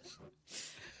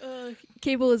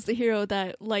 Cable is the hero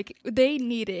that like they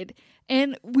needed,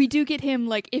 and we do get him.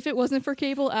 Like, if it wasn't for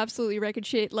Cable, absolutely wrecking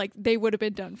shit. Like, they would have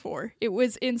been done for. It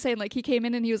was insane. Like, he came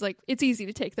in and he was like, "It's easy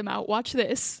to take them out. Watch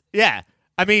this." Yeah.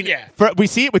 I mean, Yeah. we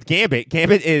see it with Gambit.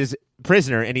 Gambit is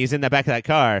prisoner, and he's in the back of that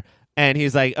car, and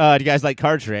he's like, do you guys like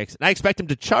card tricks? And I expect him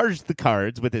to charge the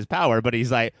cards with his power, but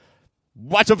he's like,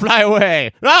 watch him fly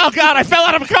away. Oh, God, I fell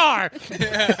out of a car.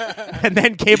 And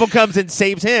then Cable comes and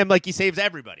saves him like he saves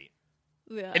everybody.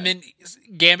 Yeah. And then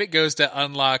Gambit goes to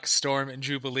unlock Storm and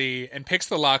Jubilee and picks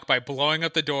the lock by blowing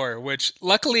up the door, which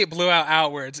luckily it blew out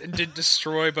outwards and didn't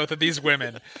destroy both of these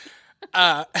women.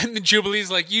 And then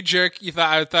Jubilee's like, you jerk,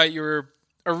 I thought you were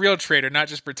a real traitor, not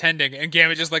just pretending. And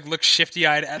Gambit just like looks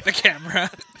shifty-eyed at the camera.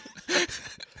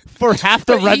 For half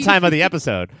the But he- runtime of the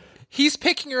episode. He's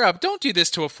picking her up. Don't do this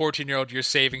to a 14-year-old you're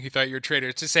saving who thought you were a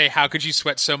traitor, to say, how could you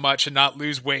sweat so much and not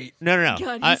lose weight? No.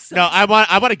 God, I, he's so- no, I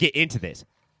want to get into this.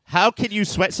 How can you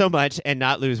sweat so much and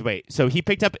not lose weight? So he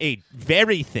picked up a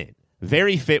very thin,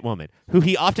 very fit woman who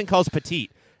he often calls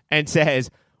petite and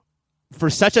says, for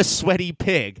such a sweaty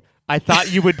pig, I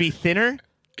thought you would be thinner.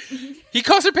 He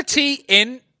calls her petite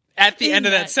at the In end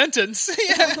of that that. sentence.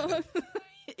 Yeah.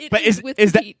 It But is is with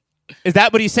that Pete. is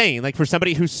that what he's saying? Like for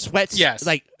somebody who sweats, Yes.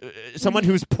 like someone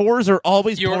whose pores are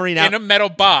always You're pouring out. in a metal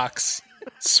box,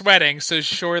 sweating, so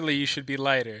surely you should be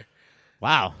lighter.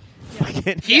 Wow.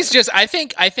 Fucking- He's just, I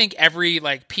think every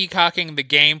like peacocking the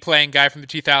game playing guy from the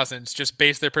 2000s just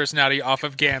based their personality off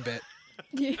of Gambit.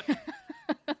 Yeah.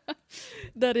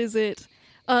 That is it.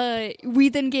 We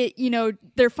then get,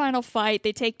 their final fight.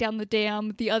 They take down the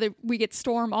dam. We get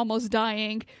Storm almost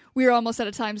dying. We're almost out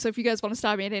of time, so if you guys want to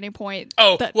stop me at any point.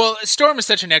 Oh, that- well, Storm is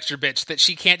such an extra bitch that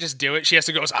she can't just do it. She has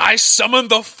to go, I summon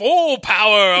the full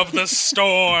power of the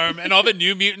storm. And all the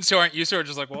new mutants who aren't used to her are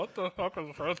just like, what the fuck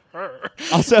is with her?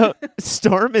 Also,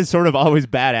 Storm is sort of always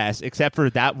badass, except for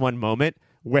that one moment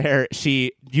where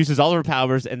she uses all of her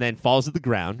powers and then falls to the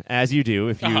ground, as you do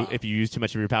if you use too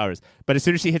much of your powers. But as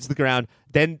soon as she hits the ground,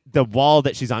 then the wall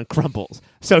that she's on crumbles.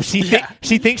 So she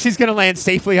thinks she's going to land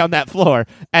safely on that floor,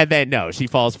 and then no, she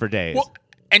falls for days. Well,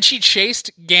 and she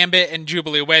chased Gambit and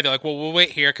Jubilee away. They're like, well, we'll wait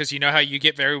here because you know how you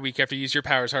get very weak after you use your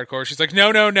powers hardcore. She's like,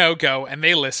 no, go. And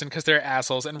they listen because they're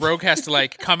assholes. And Rogue has to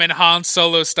like come in Han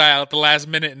Solo style at the last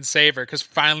minute and save her because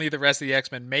finally the rest of the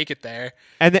X-Men make it there.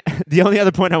 And the only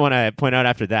other point I want to point out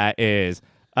after that is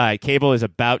Cable is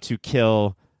about to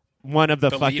kill one of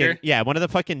the fucking leader? one of the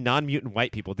fucking non-mutant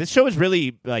white people. This show is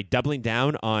really like doubling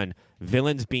down on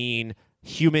villains being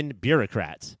human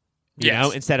bureaucrats. You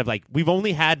know, instead of like, we've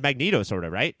only had Magneto sort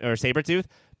of, right? Or Sabretooth.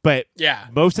 But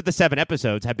most of the 7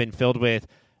 episodes have been filled with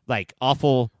like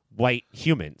awful white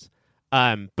humans.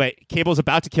 But Cable's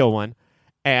about to kill one,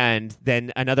 and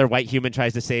then another white human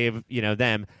tries to save,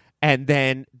 them. And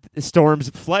then Storm's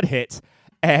flood hits,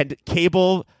 and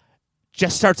Cable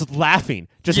just starts laughing,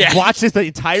 watches the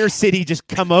entire city just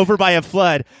come over by a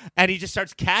flood, and he just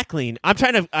starts cackling. I'm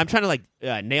trying to like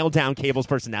nail down Cable's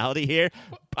personality here.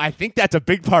 I think that's a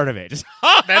big part of it. Just,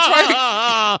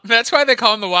 that's why they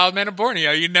call him the Wild Man of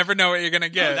Borneo. You never know what you're gonna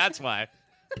get. Oh, that's why.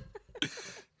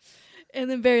 And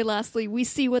then very lastly, we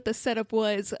see what the setup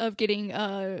was of getting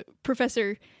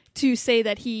Professor to say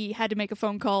that he had to make a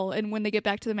phone call, and when they get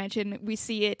back to the mansion, we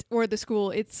see it, or the school,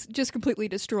 it's just completely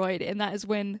destroyed, and that is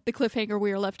when the cliffhanger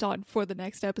we are left on for the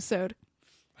next episode.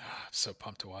 I'm so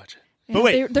pumped to watch it. And but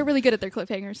wait, they're really good at their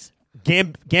cliffhangers.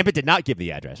 Gambit did not give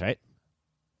the address, right?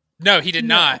 No, he did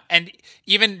not. And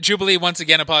even Jubilee once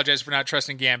again apologized for not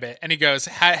trusting Gambit. And he goes,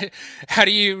 how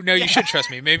do you know you should trust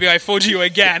me? Maybe I fooled you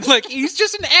again. Like, he's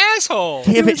just an asshole.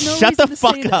 Gambit, shut the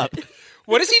fuck up.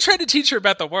 What is he trying to teach her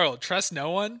about the world? Trust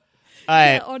no one?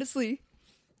 Yeah, honestly.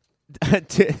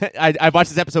 I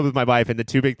watched this episode with my wife, and the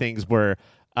 2 big things were,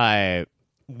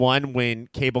 one, when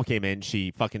Cable came in, she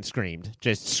fucking screamed.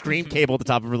 Just screamed Cable at the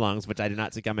top of her lungs, which I did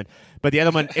not see coming. But the other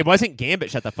one, it wasn't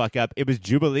Gambit, shut the fuck up. It was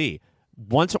Jubilee.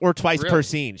 Once or twice per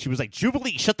scene, she was like,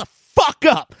 Jubilee, shut the fuck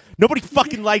up. Nobody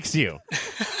fucking likes you.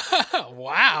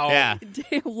 Wow. Yeah.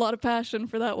 A lot of passion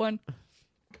for that one.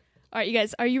 All right, you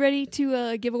guys, are you ready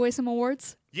to give away some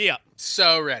awards? Yeah.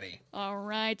 So ready. All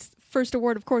right. First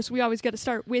award, of course, we always got to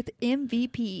start with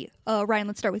MVP. Ryan,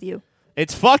 let's start with you.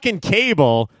 It's fucking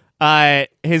Cable.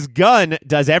 His gun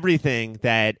does everything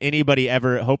that anybody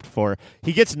ever hoped for.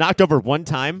 He gets knocked over one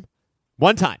time.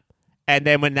 And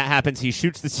then when that happens, he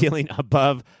shoots the ceiling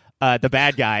above the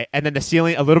bad guy, and then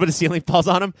a little bit of ceiling falls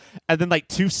on him, and then like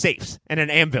 2 safes and an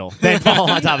anvil then fall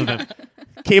on top of him.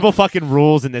 Cable fucking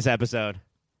rules in this episode.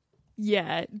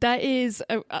 Yeah, that is,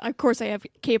 of course I have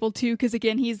Cable too, because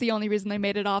again, he's the only reason they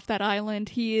made it off that island.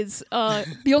 He is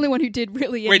the only one who did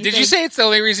really anything. Wait, did you say it's the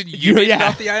only reason you made it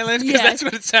off the island? Because that's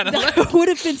what it sounded like. I would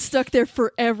have been stuck there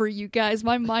forever, you guys.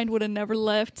 My mind would have never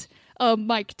left.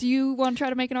 Mike, do you want to try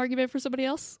to make an argument for somebody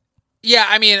else? Yeah,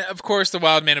 I mean, of course, the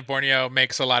Wild Man of Borneo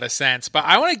makes a lot of sense, but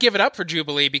I want to give it up for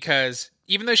Jubilee because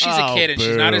even though she's a kid and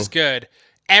she's not as good,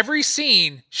 every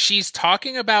scene she's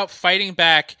talking about fighting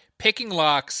back, picking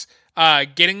locks,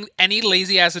 getting any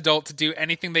lazy-ass adult to do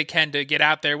anything they can to get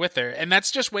out there with her, and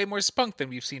that's just way more spunk than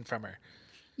we've seen from her.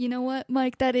 You know what,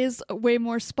 Mike? That is way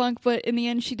more spunk, but in the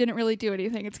end, she didn't really do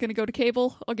anything. It's going to go to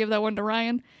Cable. I'll give that one to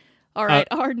Ryan. All right,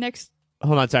 our next...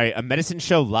 Hold on, sorry. A medicine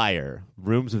show liar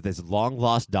rooms with his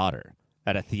long-lost daughter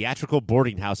at a theatrical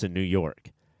boarding house in New York.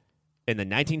 In the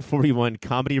 1941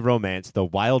 comedy romance, The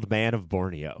Wild Man of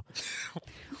Borneo.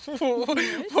 What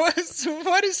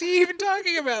is he even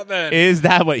talking about then? Is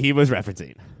that what he was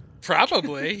referencing?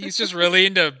 Probably. He's just really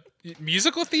into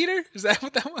musical theater? Is that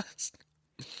what that was?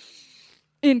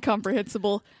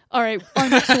 Incomprehensible. All right, our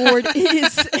next award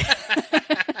is...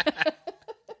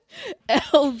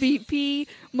 LVP.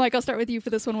 Mike, I'll start with you for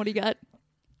this one. What do you got?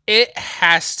 It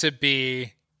has to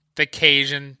be the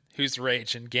Cajun who's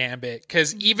raging Gambit,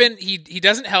 because even he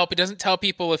doesn't help. He doesn't tell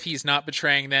people if he's not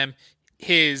betraying them.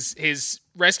 His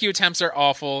rescue attempts are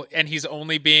awful, and he's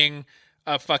only being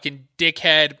a fucking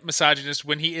dickhead misogynist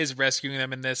when he is rescuing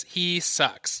them in this. He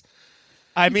sucks.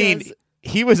 I mean,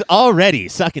 he was already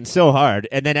sucking so hard,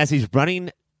 and then as he's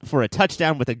running for a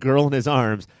touchdown with a girl in his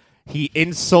arms, he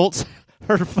insults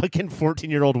her fucking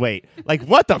 14-year-old weight. Like,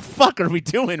 what the fuck are we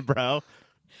doing, bro?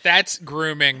 That's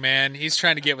grooming, man. He's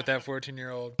trying to get with that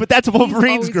 14-year-old. But that's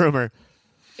Wolverine's groomer.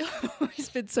 He's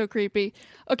been so creepy.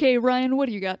 Okay, Ryan, what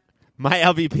do you got? My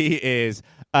LVP is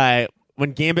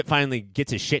when Gambit finally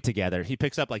gets his shit together, he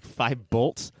picks up like 5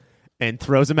 bolts and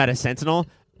throws them at a Sentinel.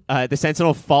 The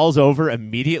Sentinel falls over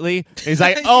immediately. He's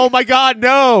like, oh my god,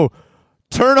 no!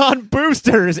 Turn on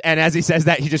boosters! And as he says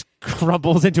that, he just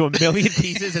crumbles into a million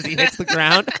pieces as he hits the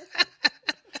ground.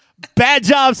 Bad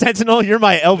job, Sentinel. You're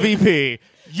my LVP.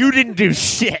 You didn't do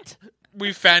shit.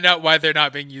 We found out why they're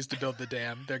not being used to build the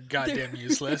dam. They're goddamn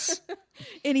useless.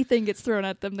 Anything gets thrown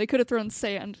at them. They could have thrown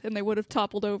sand, and they would have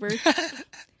toppled over.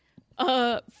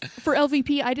 For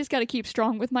LVP, I just got to keep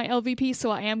strong with my LVP, so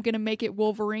I am going to make it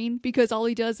Wolverine, because all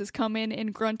he does is come in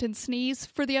and grunt and sneeze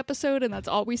for the episode, and that's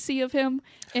all we see of him.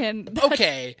 And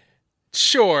okay,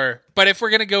 sure, but if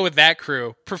we're going to go with that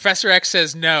crew, Professor X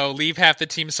says no, leave half the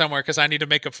team somewhere because I need to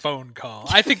make a phone call.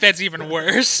 I think that's even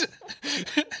worse.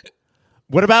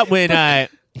 What about when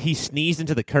he sneezed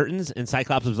into the curtains and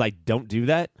Cyclops was like, don't do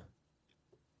that?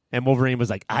 And Wolverine was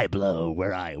like, I blow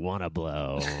where I want to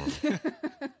blow.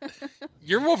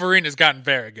 Your Wolverine has gotten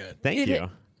very good. Thank you.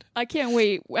 I can't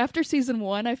wait. After season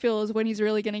 1, I feel is when he's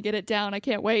really going to get it down. I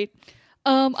can't wait.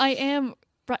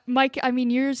 Mike, I mean,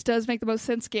 yours does make the most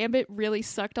sense. Gambit really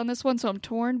sucked on this one, so I'm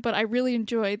torn, but I really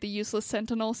enjoyed the Useless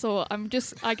Sentinel, so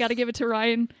I got to give it to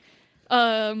Ryan.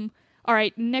 All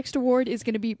right, next award is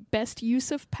going to be Best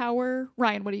Use of Power.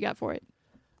 Ryan, what do you got for it?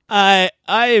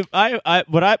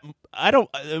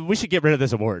 We should get rid of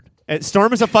this award.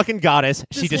 Storm is a fucking goddess.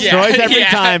 She destroys every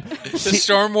time. The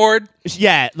Storm Ward.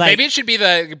 Yeah, like maybe it should be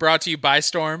brought to you by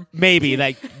Storm. Maybe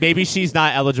she's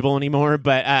not eligible anymore.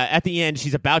 But at the end,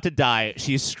 she's about to die.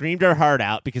 She's screamed her heart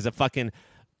out because of fucking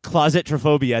closet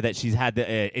trophobia that she's had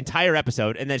the entire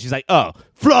episode, and then she's like, "Oh,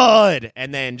 fraud!"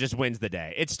 and then just wins the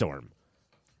day. It's Storm.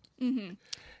 Mm-hmm.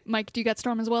 Mike, do you got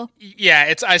Storm as well?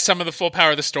 Yeah, I summon the full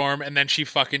power of the Storm, and then she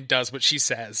fucking does what she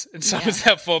says and summons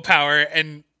that full power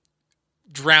and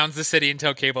drowns the city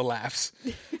until Cable laughs.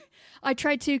 I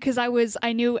tried to because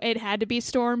I knew it had to be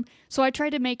Storm, so I tried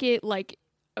to make it like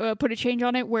put a change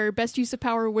on it where best use of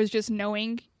power was just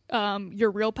knowing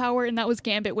your real power, and that was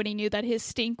Gambit when he knew that his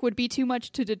stink would be too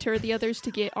much to deter the others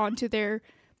to get onto their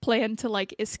plan to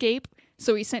like escape.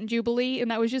 So he sent Jubilee,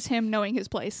 and that was just him knowing his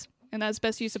place. And that's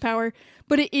best use of power.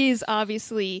 But it is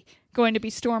obviously going to be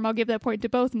Storm. I'll give that point to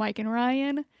both Mike and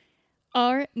Ryan.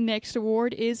 Our next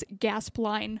award is Gasp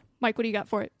Line. Mike, what do you got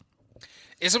for it?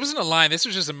 This wasn't a line. This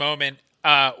was just a moment.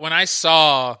 When I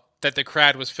saw that the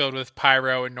crowd was filled with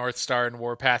Pyro and Northstar and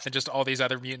Warpath and just all these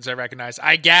other mutants I recognized,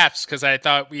 I gasped because I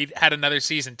thought we'd had another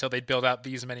season until they'd build out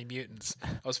these many mutants. I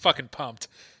was fucking pumped.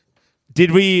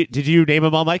 Did you name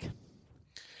them all, Mike?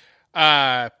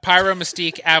 Pyro,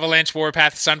 Mystique, Avalanche,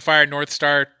 Warpath, Sunfire,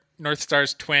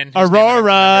 Northstar's twin.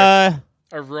 Aurora.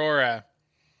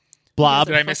 Blob.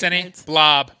 Did I miss any?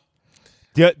 Blob.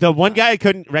 The one guy I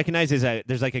couldn't recognize is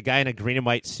there's like a guy in a green and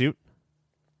white suit.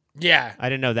 Yeah. I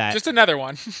didn't know that. Just another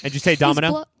one. Did you say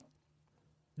Domino?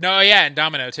 No, yeah, and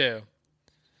Domino too.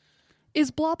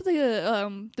 Is Blob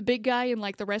the big guy in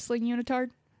like the wrestling unitard?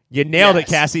 You nailed it,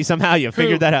 Cassie. Somehow you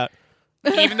figured that out.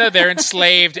 Even though they're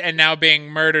enslaved and now being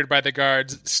murdered by the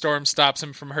guards, Storm stops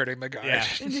him from hurting the guard. Yeah.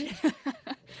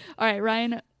 All right,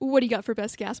 Ryan, what do you got for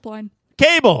best Gasp Line?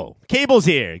 Cable's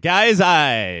here, guys.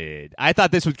 I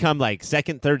thought this would come like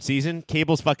second, third season.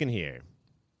 Cable's fucking here.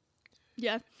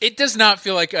 Yeah, it does not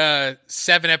feel like a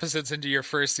 7 episodes into your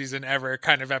first season ever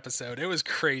kind of episode. It was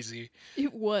crazy.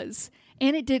 It was,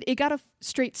 and it got a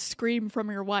straight scream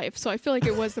from your wife. So I feel like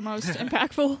it was the most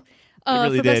impactful.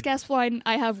 Really for did. best Gasp Line,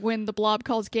 I have when the Blob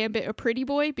calls Gambit a pretty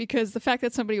boy, because the fact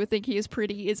that somebody would think he is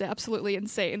pretty is absolutely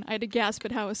insane. I had to gasp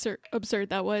at how absurd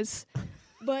that was.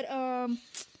 But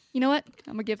you know what?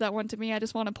 I'm gonna give that one to me. I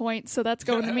just want a point, so that's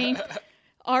going to me.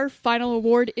 Our final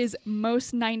award is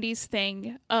most 90s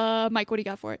thing. Mike, what do you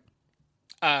got for it?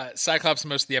 Cyclops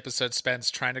most of the episode spends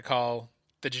trying to call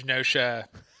the Genosha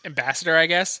ambassador, I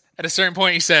guess. At a certain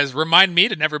point, he says, "Remind me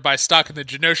to never buy stock in the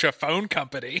Genosha phone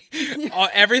company."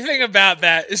 Everything about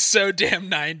that is so damn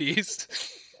 90s.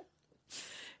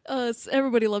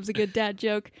 Everybody loves a good dad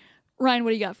joke. Ryan,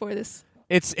 what do you got for this?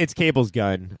 It's Cable's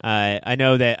gun. I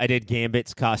know that I did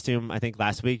Gambit's costume, I think,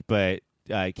 last week, but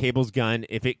Cable's gun,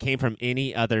 if it came from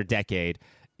any other decade,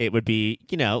 it would be,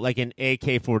 like an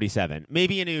AK-47,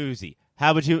 maybe an Uzi.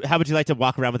 How would you like to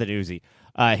walk around with an Uzi?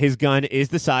 His gun is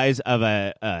the size of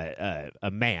a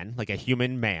man, like a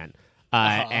human man,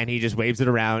 and he just waves it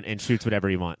around and shoots whatever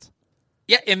he wants.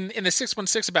 Yeah, in the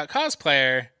 616 about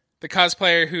cosplayer, the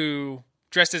cosplayer who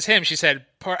dressed as him, she said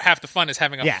half the fun is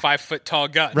having a 5-foot tall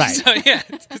gun. Right. So, yeah.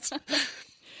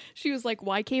 She was like,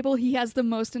 "Why, Cable? He has the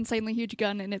most insanely huge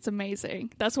gun, and it's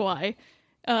amazing. That's why."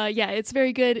 It's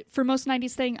very good. For most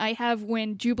 90s thing, I have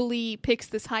when Jubilee picks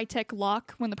this high-tech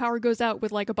lock when the power goes out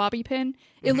with like a bobby pin.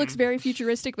 It looks very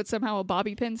futuristic, but somehow a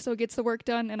bobby pin still gets the work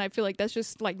done, and I feel like that's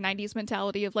just like 90s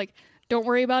mentality of like, don't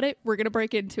worry about it, we're going to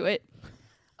break into it.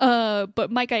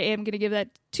 But Mike, I am going to give that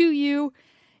to you.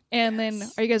 And then,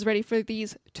 are you guys ready for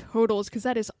these totals? Because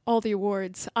that is all the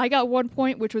awards. I got 1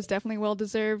 point, which was definitely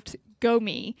well-deserved. Go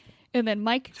me. And then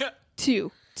Mike,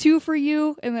 2. 2 for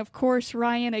you. And of course,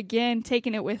 Ryan, again,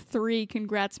 taking it with 3.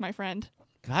 Congrats, my friend.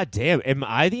 God damn. Am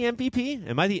I the MVP?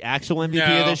 Am I the actual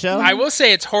MVP of the show? I will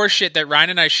say it's horseshit that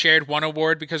Ryan and I shared one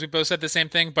award because we both said the same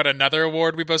thing, but another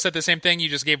award we both said the same thing. You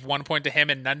just gave 1 point to him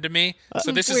and none to me.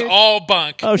 So this is all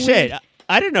bunk. Oh, shit.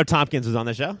 I didn't know Tompkins was on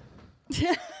the show.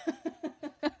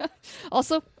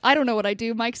 Also, I don't know what I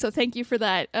do, Mike, so thank you for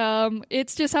that.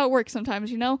 It's just how it works sometimes,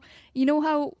 You know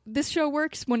how this show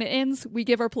works? When it ends, we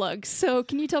give our plugs. So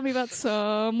can you tell me about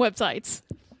some websites?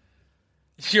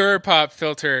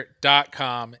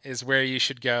 yourpopfilter.com is where you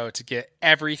should go to get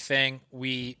everything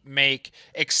we make,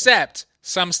 except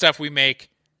some stuff we make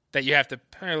that you have to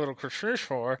pay a little cash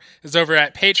for is over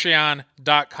at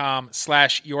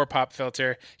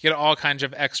patreon.com/yourpopfilter. You get all kinds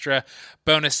of extra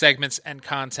bonus segments and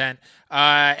content.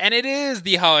 And it is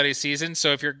the holiday season,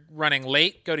 so if you're running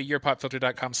late, go to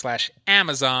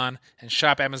yourpopfilter.com/Amazon and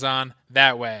shop Amazon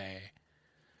that way.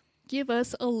 Give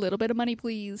us a little bit of money,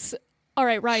 please. All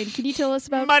right, Ryan, can you tell us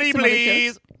about Money, some other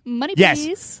please. shows? Money, Yes.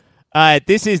 please.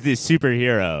 This is the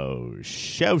Superhero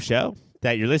Show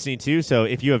that you're listening to. So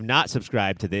if you have not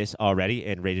subscribed to this already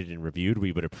and rated and reviewed,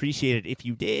 we would appreciate it if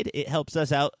you did. It helps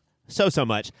us out so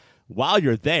much. While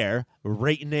you're there,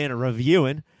 rating and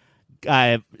reviewing,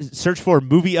 search for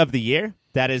Movie of the Year.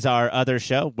 That is our other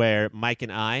show where Mike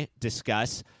and I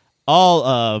discuss all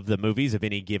of the movies of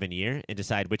any given year and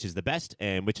decide which is the best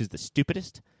and which is the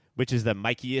stupidest, which is the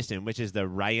Mikeyest and which is the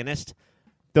Ryanest.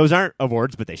 Those aren't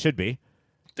awards, but they should be.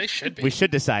 They should be. We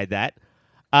should decide that.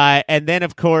 And then,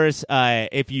 of course,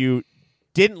 if you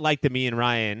didn't like the me and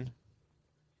Ryan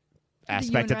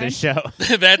aspect of this show,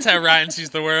 That's how Ryan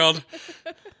sees the world.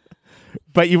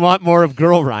 but you want more of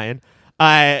Girl Ryan,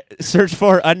 search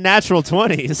for Unnatural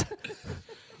 20s,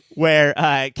 where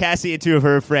Cassie and two of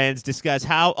her friends discuss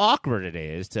how awkward it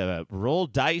is to roll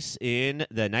dice in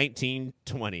the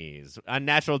 1920s.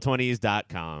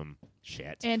 Unnaturaltwenties.com.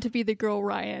 Shit. And to be the girl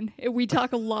Ryan. We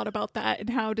talk a lot about that and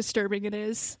how disturbing it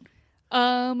is.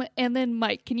 And then,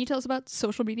 Mike, can you tell us about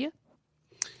social media?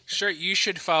 Sure, you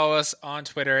should follow us on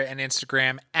Twitter and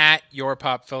Instagram at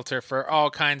yourpopfilter for all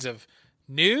kinds of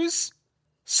news,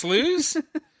 slews,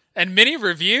 and mini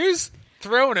reviews.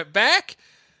 Throwing it back.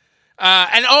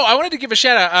 I wanted to give a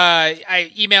shout out.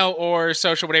 I email or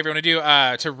social, whatever you want to do,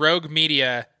 to Rogue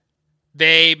Media.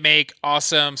 They make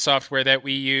awesome software that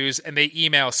we use, and they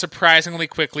email surprisingly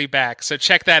quickly back. So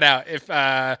check that out. If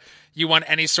you want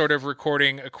any sort of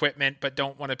recording equipment but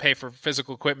don't want to pay for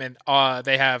physical equipment,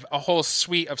 they have a whole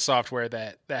suite of software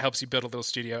that helps you build a little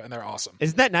studio, and they're awesome.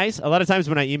 Isn't that nice? A lot of times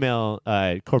when I email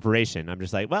a corporation, I'm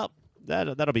just like, well,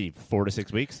 that'll be 4 to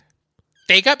 6 weeks.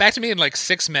 They got back to me in like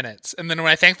 6 minutes, and then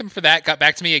when I thanked them for that, got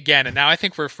back to me again, and now I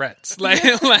think we're friends. Like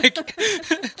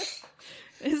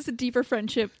This is a deeper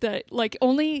friendship that, like,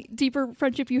 only deeper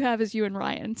friendship you have is you and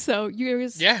Ryan. So you're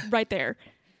right there.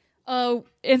 And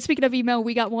speaking of email,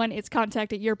 we got one. It's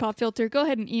contact@yourpopfilter. Go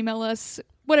ahead and email us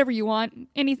whatever you want.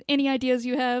 Any ideas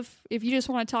you have. If you just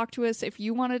want to talk to us, if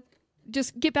you want to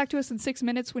just get back to us in 6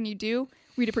 minutes when you do,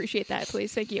 we'd appreciate that,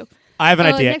 please. Thank you. I have an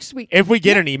idea. Next week. If we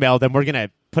get an email, then we're going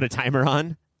to put a timer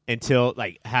on until,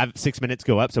 like, have 6 minutes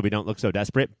go up so we don't look so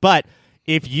desperate. But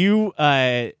if you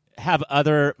have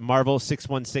other Marvel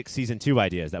 616 Season 2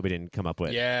 ideas that we didn't come up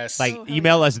with, yes,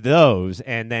 email us those,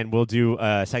 and then we'll do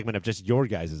a segment of just your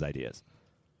guys' ideas.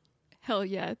 Hell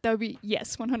yeah. That would be,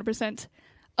 yes, 100%.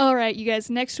 All right, you guys,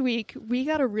 next week, we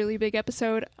got a really big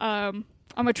episode. I'm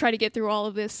going to try to get through all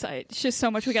of this. It's just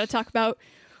so much we got to talk about.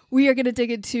 We are going to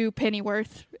dig into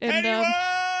Pennyworth. And,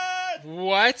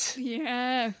 what?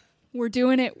 Yeah, we're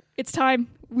doing it. It's time.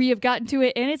 We have gotten to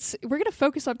it, and we're going to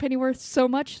focus on Pennyworth so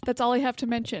much. That's all I have to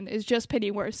mention is just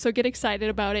Pennyworth, so get excited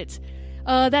about it.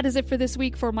 That is it for this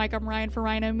week. For Mike, I'm Ryan. For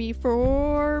Ryan, I'm me.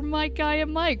 For Mike, I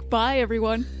am Mike. Bye,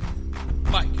 everyone.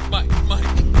 Mike.